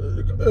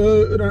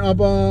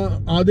അപ്പം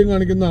ആദ്യം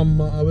കാണിക്കുന്ന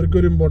അമ്മ,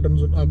 അവർക്കൊരു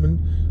ഇമ്പോർട്ടൻസ്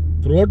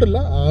ത്രൂ ഔട്ടല്ല.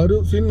 ആ ഒരു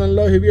സീൻ നല്ല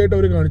ഹെവി ആയിട്ട്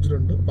അവർ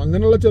കാണിച്ചിട്ടുണ്ട്. അപ്പം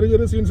അങ്ങനെയുള്ള ചെറിയ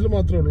ചെറിയ സീൻസിൽ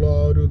മാത്രമേ ഉള്ളൂ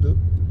ആ ഒരു ഇത്.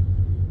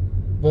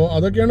 അപ്പോൾ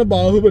അതൊക്കെയാണ്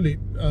ബാഹുബലി.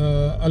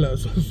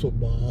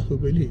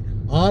 ബാഹുബലി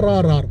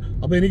RRR.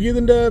 അപ്പോൾ എനിക്ക്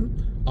ഇതിൻ്റെ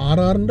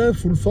RRറിൻ്റെ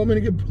ഫുൾ ഫോം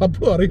എനിക്ക്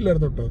അപ്പോൾ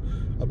അറിയില്ലായിരുന്നു കേട്ടോ.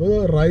 അപ്പോൾ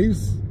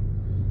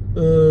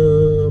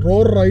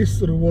റോർ റൈസ്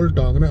റിവോൾട്ട്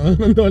അങ്ങനെ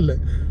എന്തോ അല്ലേ,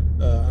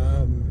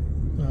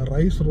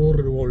 റൈസ് റോർ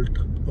റിവോൾട്ട്.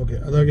 ഓക്കെ,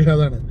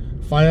 അതാണ്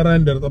ഫയർ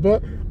ആൻഡ് എർത്ത്. അപ്പോൾ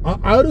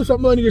ആ ഒരു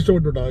സംഭവം എനിക്ക്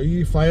ഇഷ്ടപ്പെട്ടു കേട്ടോ. ഈ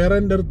ഫയർ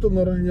ആൻഡ് എർത്ത്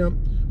എന്ന് പറഞ്ഞു കഴിഞ്ഞാൽ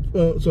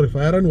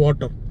ഫയർ ആൻഡ്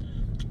വാട്ടർ,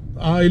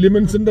 ആ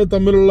എലിമെന്റ്സിന്റെ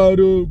തമ്മിലുള്ള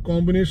ഒരു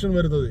കോമ്പിനേഷൻ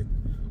വരുന്നത്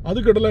അത്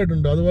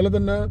കിടലായിട്ടുണ്ട്. അതുപോലെ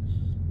തന്നെ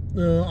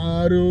ആ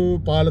ഒരു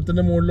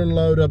പാലത്തിന്റെ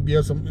മുകളിലുള്ള ഒരു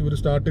അഭ്യാസം, ഇവർ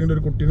സ്റ്റാർട്ടിങ്ങിൽ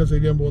ഒരു കുട്ടീനെ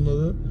സേവ് ചെയ്യാൻ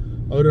പോകുന്നത്,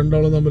 അവർ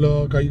രണ്ടാളും തമ്മിൽ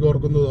കൈ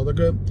കോർക്കുന്നത്,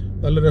 അതൊക്കെ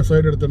നല്ല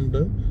രസമായിട്ട്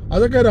എടുത്തിട്ടുണ്ട്.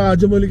 അതൊക്കെ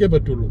രാജമൗലിക്കേ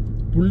പറ്റുള്ളൂ.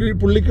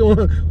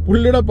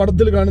 പുള്ളിയുടെ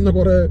പടത്തിൽ കാണുന്ന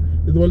കുറെ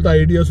ഇതുപോലത്തെ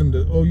ഐഡിയാസ് ഉണ്ട്.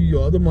 അയ്യോ,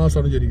 അത്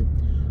മാസാണ് ശരിക്കും.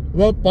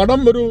 അപ്പോൾ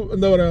പടം ഒരു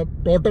എന്താ പറയുക,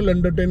 ടോട്ടൽ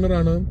എന്റർടൈനർ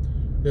ആണ്.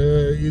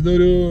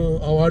 ഇതൊരു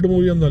അവാർഡ്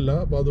മൂവി ഒന്നുമല്ല.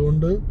 അപ്പം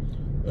അതുകൊണ്ട്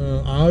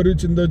ആ ഒരു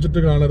ചിന്ത വെച്ചിട്ട്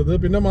കാണരുത്.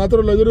 പിന്നെ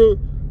മാത്രമല്ല, ഇതൊരു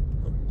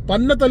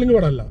പന്ന തെലുങ്ക്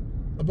പടമല്ല.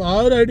 അപ്പോൾ ആ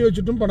ഒരു ഐഡിയ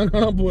വെച്ചിട്ടും പടം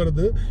കാണാൻ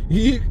പോകരുത്.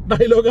 ഈ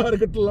ഡയലോഗ്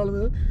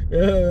ആർക്കിട്ടുള്ളതാണെന്ന്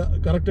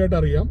കറക്റ്റായിട്ട്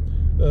അറിയാം.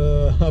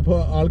 അപ്പോൾ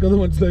ആൾക്കത്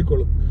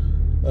മനസ്സിലായിക്കോളും.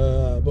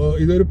 അപ്പോൾ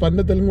ഇതൊരു പന്ന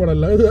തെലുങ്ക്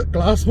പടമല്ല, ഇത്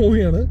ക്ലാസ്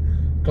മൂവിയാണ്.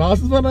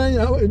 ക്ലാസ് എന്ന്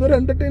പറഞ്ഞാൽ ഇതൊരു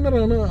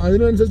എന്റർടൈനറാണ്.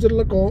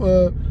 അതിനനുസരിച്ചുള്ള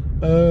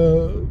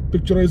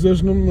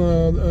പിക്ചറൈസേഷനും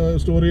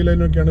സ്റ്റോറി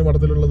ലൈനും ഒക്കെയാണ്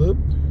പടത്തിലുള്ളത്.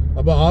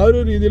 അപ്പോൾ ആ ഒരു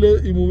രീതിയിൽ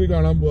ഈ മൂവി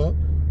കാണാൻ പോവാം.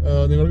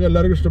 നിങ്ങൾക്ക്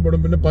എല്ലാവർക്കും ഇഷ്ടപ്പെടും.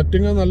 പിന്നെ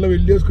പറ്റുന്ന നല്ല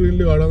വലിയ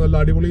സ്ക്രീനിൽ കാണുക, നല്ല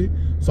അടിപൊളി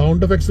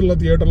സൗണ്ട് എഫക്ട്സ് ഉള്ള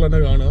തിയേറ്ററിൽ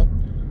തന്നെ കാണുക,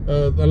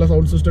 നല്ല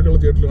സൗണ്ട് സിസ്റ്റം ഒക്കെ ഉള്ള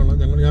തിയേറ്ററിൽ കാണാം.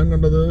 ഞാൻ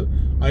കണ്ടത്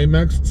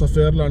IMAX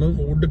സഫയറിലാണ്.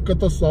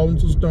 ഒടുക്കത്തെ സൗണ്ട്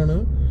സിസ്റ്റമാണ്.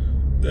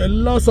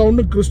 എല്ലാ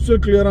സൗണ്ടും ക്രിസ്റ്റൽ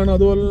ക്ലിയർ ആണ്.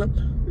 അതുപോലെ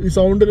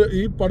തന്നെ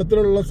ഈ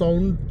പടത്തിലുള്ള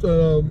സൗണ്ട്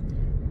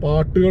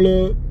പാട്ടുകൾ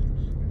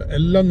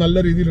എല്ലാം നല്ല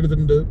രീതിയിൽ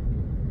എടുത്തിട്ടുണ്ട്.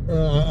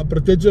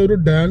 പ്രത്യേകിച്ച് ഒരു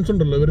ഡാൻസ്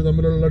ഉണ്ടല്ലോ, ഇവർ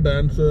തമ്മിലുള്ള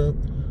ഡാൻസ്,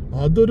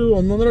 അതൊരു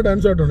ഒന്നൊന്നര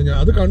ഡാൻസ് ആയിട്ടാണ്. ഞാൻ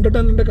അത്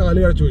കണ്ടിട്ടാണ് എൻ്റെ കാല്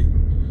കാഴ്ച പോയി.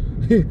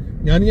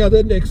 അത്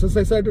എൻ്റെ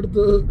എക്സസൈസ് ആയിട്ട്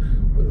എടുത്ത്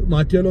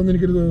മാറ്റിയാലോ എന്ന്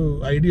എനിക്കൊരു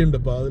ഐഡിയ ഉണ്ട്.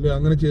 അപ്പോൾ അതിൽ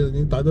അങ്ങനെ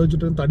ചെയ്ത് അത്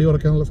വെച്ചിട്ട് തടി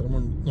കുറയ്ക്കാനുള്ള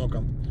ശ്രമം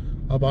നോക്കാം.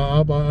 അപ്പോൾ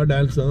ആ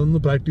ഡാൻസ് അതൊന്ന്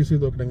പ്രാക്ടീസ്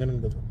ചെയ്ത് നോക്കണം എങ്ങനെ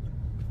ഉണ്ട്.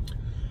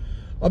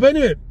 അപ്പോൾ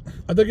എനിവേ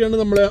അതൊക്കെയാണ്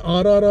നമ്മളെ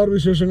RRR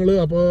വിശേഷങ്ങൾ.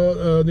 അപ്പോൾ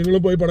നിങ്ങൾ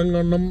പോയി പടം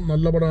കാണണം.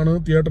 നല്ല പടമാണ്.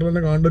 തിയേറ്ററിൽ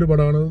തന്നെ കാണേണ്ട ഒരു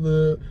പടമാണ്. ഇത്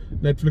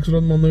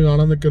നെറ്റ്ഫ്ലിക്സിലൊന്നും ഒന്ന്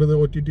കാണാൻ നിൽക്കരുത്,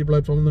 OTT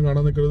പ്ലാറ്റ്ഫോമിൽ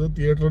കാണാൻ നിൽക്കരുത്.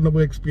 തിയേറ്ററിൽ തന്നെ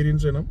പോയി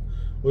എക്സ്പീരിയൻസ് ചെയ്യണം.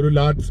 ഒരു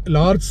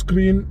ലാർജ്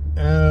സ്ക്രീൻ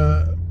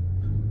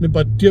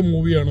പറ്റിയ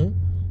മൂവിയാണ്.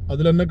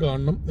 അതിൽ തന്നെ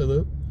കാണണം.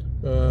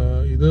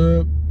 ഇത്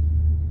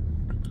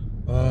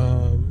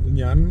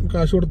ഞാൻ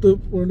കാശ് കൊടുത്ത്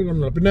പോയിട്ട്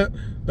കാണുന്നില്ല. പിന്നെ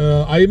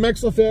IMAX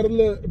അഫെയറിൽ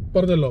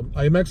പറഞ്ഞല്ലോ,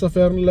 IMAX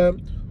അഫെയറിലെ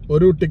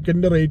ഒരു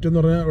ടിക്കറ്റിന്റെ റേറ്റ് എന്ന്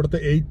പറഞ്ഞാൽ ഇവിടുത്തെ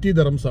 80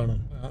 dirhams ആണ്.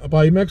 അപ്പോൾ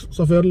IMAX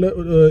സഫയറിൽ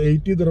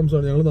 80 dirhams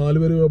ആണ്. ഞങ്ങൾ 4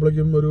 പേര്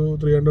പോയപ്പോഴേക്കും ഒരു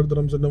 300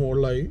 dirhamsന്റെ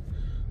മുകളിലായി.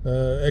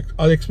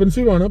 അത്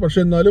എക്സ്പെൻസീവ് ആണ്, പക്ഷെ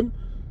എന്നാലും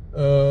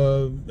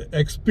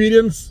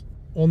എക്സ്പീരിയൻസ്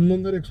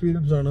ഒന്നൊന്നര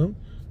എക്സ്പീരിയൻസ് ആണ്.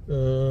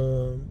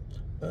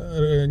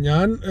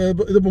 ഞാൻ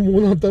ഇതിപ്പോൾ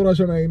 3ാമത്തെ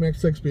പ്രാവശ്യമാണ് IMAX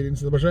എക്സ്പീരിയൻസ്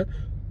ചെയ്തത്. പക്ഷേ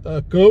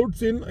കേർവ്ഡ്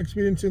സീൻ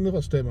എക്സ്പീരിയൻസ് ചെയ്യുന്നത്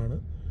ഫസ്റ്റ് ടൈമാണ്.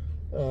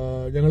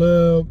 ഞങ്ങൾ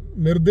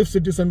മിർദിഫ്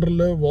സിറ്റി സെന്ററിൽ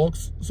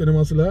വോക്സ്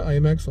സിനിമാസിലെ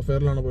IMAX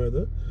അഫെയറിലാണ്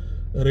പോയത്.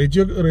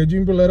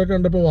 റെജിയും പിള്ളേരൊക്കെ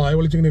കണ്ടപ്പോൾ വായ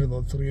വിളിച്ചിങ്ങനെ ഇരുന്നു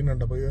സ്ക്രീൻ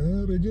കണ്ടപ്പോൾ.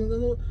 റെജി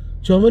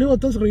ചുമര്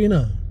മൊത്തം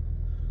സ്ക്രീനാ.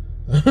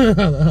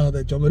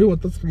 അതെ, ചുമര്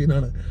മൊത്തം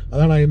സ്ക്രീനാണ്.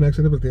 അതാണ്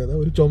IMAXന്റെ പ്രത്യേകത.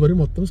 ഒരു ചുമര്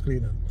മൊത്തം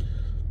സ്ക്രീനാണ്.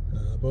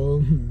 അപ്പോൾ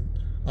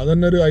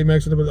അതന്നെ ഒരു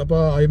IMAXന്റെ.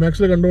 അപ്പോൾ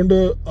IMAXൽ കണ്ടുകൊണ്ട്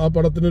ആ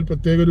പടത്തിനൊരു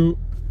പ്രത്യേക ഒരു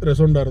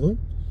രസം ഉണ്ടായിരുന്നു.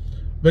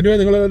 പിന്നെ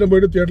നിങ്ങളെല്ലാവരും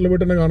പോയിട്ട് തിയേറ്ററിൽ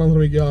പോയിട്ട് തന്നെ കാണാൻ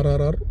ശ്രമിക്കുക.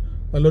 RRR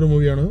നല്ലൊരു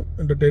മൂവിയാണ്,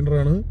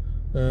 എന്റർടൈനറാണ്.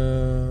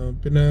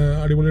 പിന്നെ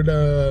അടിപൊളി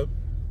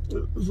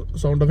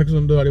സൗണ്ട് എഫക്ട്സ്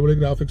ഉണ്ട്, അടിപൊളി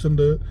ഗ്രാഫിക്സ്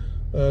ഉണ്ട്.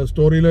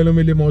 സ്റ്റോറിയിലും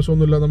വലിയ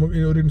മോശമൊന്നുമില്ല. നമുക്ക്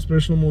ഒരു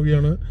ഇൻസ്പിറേഷണൽ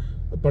മൂവിയാണ്.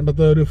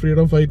 പണ്ടത്തെ ഒരു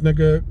ഫ്രീഡം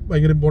ഫൈറ്റിനൊക്കെ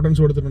ഭയങ്കര ഇമ്പോർട്ടൻസ്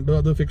കൊടുത്തിട്ടുണ്ട്.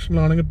 അത് ഫിക്ഷണൽ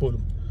ആണെങ്കിൽ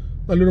പോലും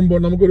നല്ലൊരു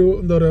നമുക്കൊരു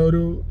എന്താ പറയുക,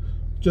 ഒരു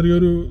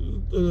ചെറിയൊരു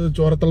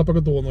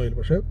ചോരത്തിളപ്പൊക്കെ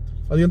തോന്നുമായിരുന്നു. പക്ഷെ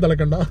അധികം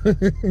തിളക്കണ്ട.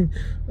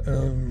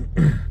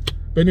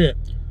 പിന്നെ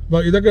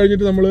അപ്പോൾ ഇതൊക്കെ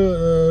കഴിഞ്ഞിട്ട് നമ്മൾ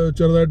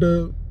ചെറുതായിട്ട്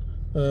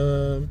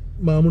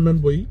മാമുണ്ണൻ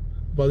പോയി.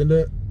 അപ്പോൾ അതിൻ്റെ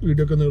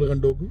വീഡിയോ ഒക്കെ നിങ്ങൾ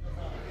കണ്ടു നോക്കൂ.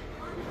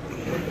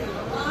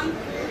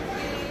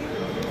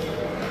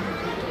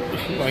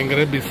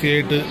 ഭയങ്കര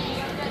ബിസിയായിട്ട്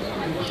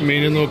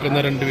മെനു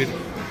നോക്കുന്ന രണ്ടുപേര്.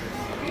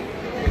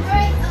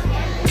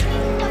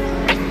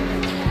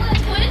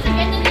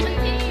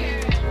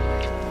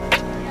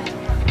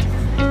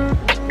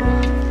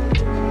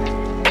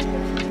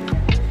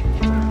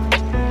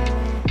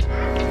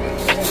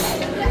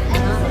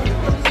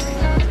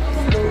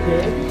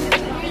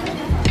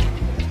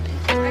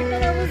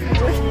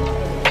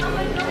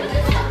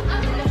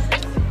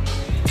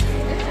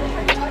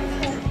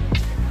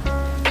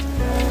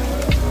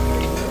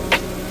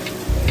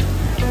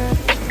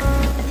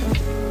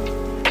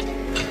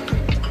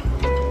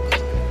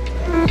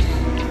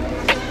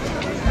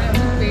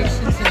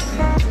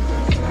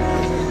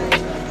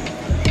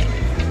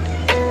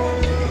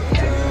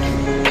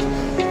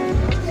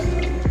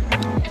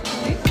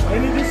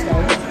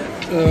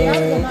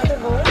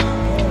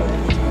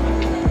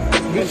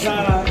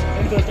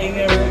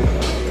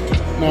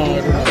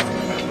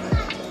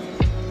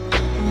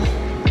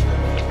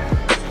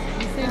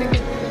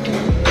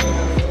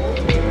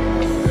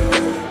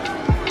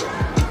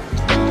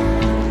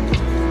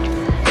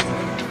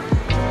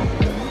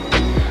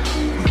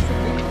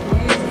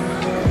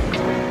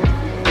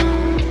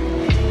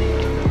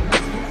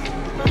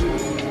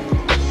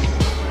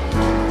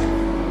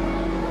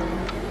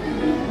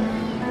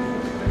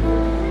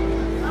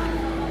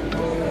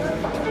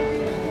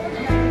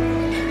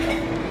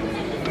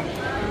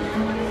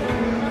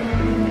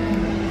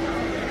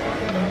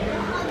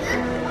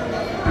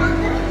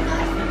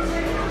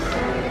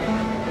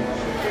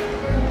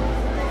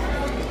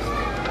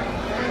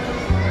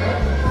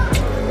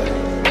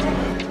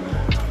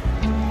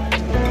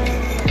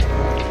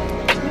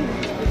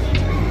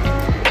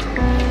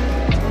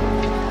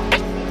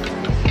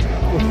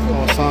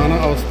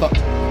 അവസ്ഥ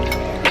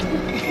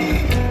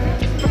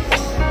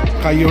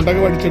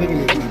കൈകൊണ്ടൊക്കെ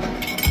പഠിച്ചെടുക്കുന്നു.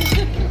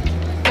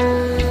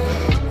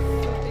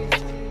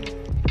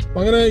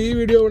 അങ്ങനെ ഈ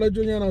വീഡിയോ ഇവിടെ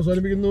വെച്ച് ഞാൻ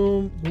അവസാനിപ്പിക്കുന്നു.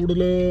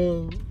 കൂടുതൽ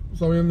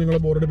സമയം നിങ്ങളെ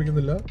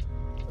ബോറടിപ്പിക്കുന്നില്ല.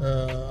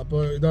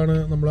 അപ്പോൾ ഇതാണ്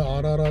നമ്മൾ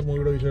RRR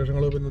മൂവിയുടെ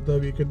വിശേഷങ്ങൾ. ഇന്നത്തെ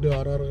വീക്കെൻഡ്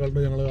RRR കണ്ട്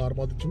ഞങ്ങൾ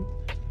ആർമാദിച്ചു.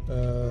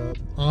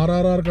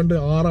 RRR കണ്ട്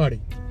ആറാടി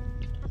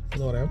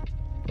എന്ന് പറയാം.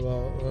 അപ്പോൾ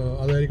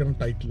അതായിരിക്കണം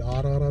ടൈറ്റിൽ.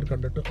 RRR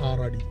കണ്ടിട്ട്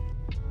ആറാടി.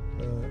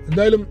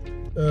 എന്തായാലും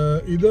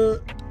ഇത്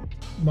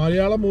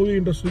മലയാള മൂവി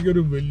ഇൻഡസ്ട്രിക്ക്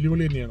ഒരു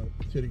വെല്ലുവിളി തന്നെയാണ്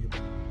ശരിക്കും.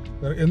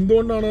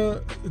 എന്തുകൊണ്ടാണ്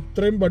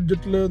ഇത്രയും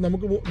ബഡ്ജറ്റിൽ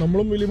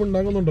നമ്മളും ഫിലിം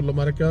ഉണ്ടാകുന്നുണ്ടല്ലോ,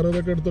 മരക്കാർ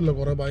ഇതൊക്കെ എടുത്തല്ലോ,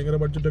 കുറേ ഭയങ്കര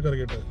ബഡ്ജറ്റൊക്കെ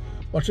ഇറങ്ങിയിട്ട്.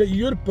 പക്ഷേ ഈ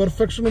ഒരു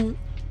പെർഫെക്ഷനും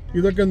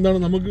ഇതൊക്കെ എന്താണ്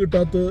നമുക്ക്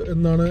കിട്ടാത്തത്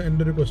എന്നാണ്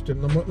എൻ്റെ ഒരു ക്വസ്റ്റ്യൻ.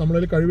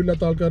 നമ്മളതിൽ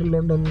കഴിവില്ലാത്ത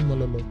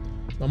ആൾക്കാരില്ലോണ്ടൊന്നുമല്ലല്ലോ.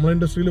 നമ്മളെ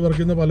ഇൻഡസ്ട്രിയിൽ വർക്ക്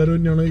ചെയ്യുന്ന പലരും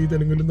തന്നെയാണ് ഈ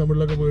തെലുങ്കിലും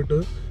തമിഴിലൊക്കെ പോയിട്ട്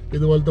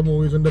ഇതുപോലത്തെ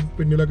മൂവീസിൻ്റെ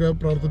പിന്നിലൊക്കെ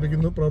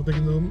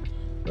പ്രവർത്തിക്കുന്നതും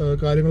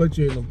കാര്യങ്ങളൊക്കെ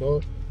ചെയ്യുന്നു. അപ്പോൾ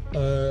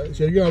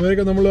ശരിക്കും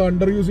അവരെയൊക്കെ നമ്മൾ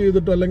അണ്ടർ യൂസ്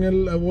ചെയ്തിട്ടോ അല്ലെങ്കിൽ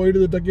അവോയ്ഡ്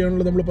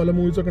ചെയ്തിട്ടൊക്കെയാണല്ലോ നമ്മൾ പല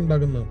മൂവീസൊക്കെ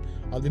ഉണ്ടാക്കുന്നത്.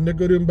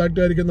 അതിൻ്റെയൊക്കെ ഒരു ഇമ്പാക്റ്റ്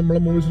ആയിരിക്കും നമ്മളെ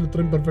മൂവീസിൽ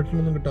ഇത്രയും പെർഫെക്ഷൻ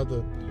ഒന്നും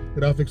കിട്ടാത്തത്,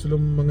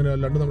 ഗ്രാഫിക്സിലും അങ്ങനെ.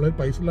 അല്ലാണ്ട് നമ്മളെ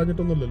പൈസ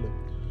ഇല്ലാഞ്ഞിട്ടൊന്നുമില്ലല്ലോ.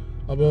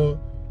 അപ്പോൾ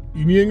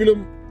ഇനിയെങ്കിലും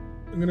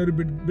ഇങ്ങനെ ഒരു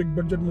ബിഗ്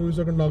ബഡ്ജറ്റ്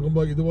മൂവീസൊക്കെ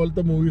ഉണ്ടാക്കുമ്പോൾ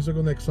ഇതുപോലത്തെ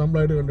മൂവീസൊക്കെ ഒന്ന്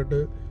എക്സാമ്പിളായിട്ട്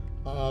കണ്ടിട്ട്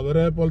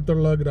അവരെ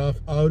പോലത്തുള്ള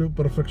ആ ഒരു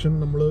പെർഫെക്ഷൻ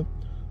നമ്മൾ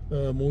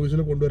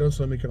മൂവീസിൽ കൊണ്ടുവരാൻ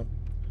ശ്രമിക്കണം.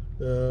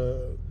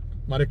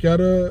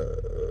 മരക്കാറ്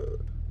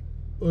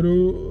ഒരു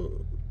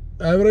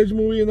ആവറേജ്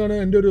മൂവി എന്നാണ്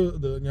എൻ്റെ ഒരു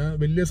ഇത്. ഞാൻ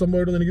വലിയ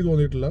സംഭവമായിട്ടൊന്നും എനിക്ക്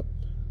തോന്നിയിട്ടില്ല.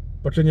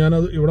 പക്ഷെ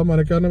ഞാനത് ഇവിടെ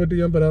മരക്കാരനെ പറ്റി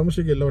ഞാൻ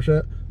പരാമർശിക്കില്ല. പക്ഷെ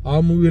ആ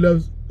മൂവിയിലെ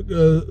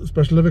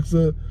സ്പെഷ്യൽ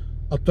എഫക്ട്സ്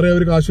അത്രയും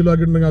അവർ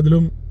കാശിലാക്കിയിട്ടുണ്ടെങ്കിൽ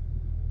അതിലും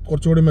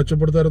കുറച്ചുകൂടി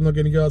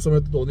മെച്ചപ്പെടുത്താമെന്നൊക്കെ എനിക്ക് ആ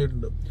സമയത്ത്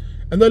തോന്നിയിട്ടുണ്ട്.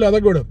 എന്തായാലും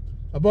അതൊക്കെ വിടും.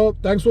 അപ്പോൾ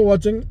താങ്ക്സ് ഫോർ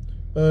വാച്ചിങ്.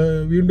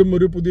 വീണ്ടും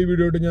ഒരു പുതിയ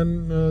വീഡിയോ ആയിട്ട് ഞാൻ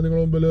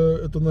നിങ്ങളുടെ മുമ്പിൽ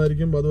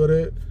എത്തുന്നതായിരിക്കും.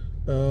 അതുവരെ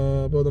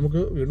അപ്പോൾ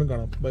നമുക്ക് വീണ്ടും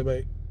കാണാം. Bye bye.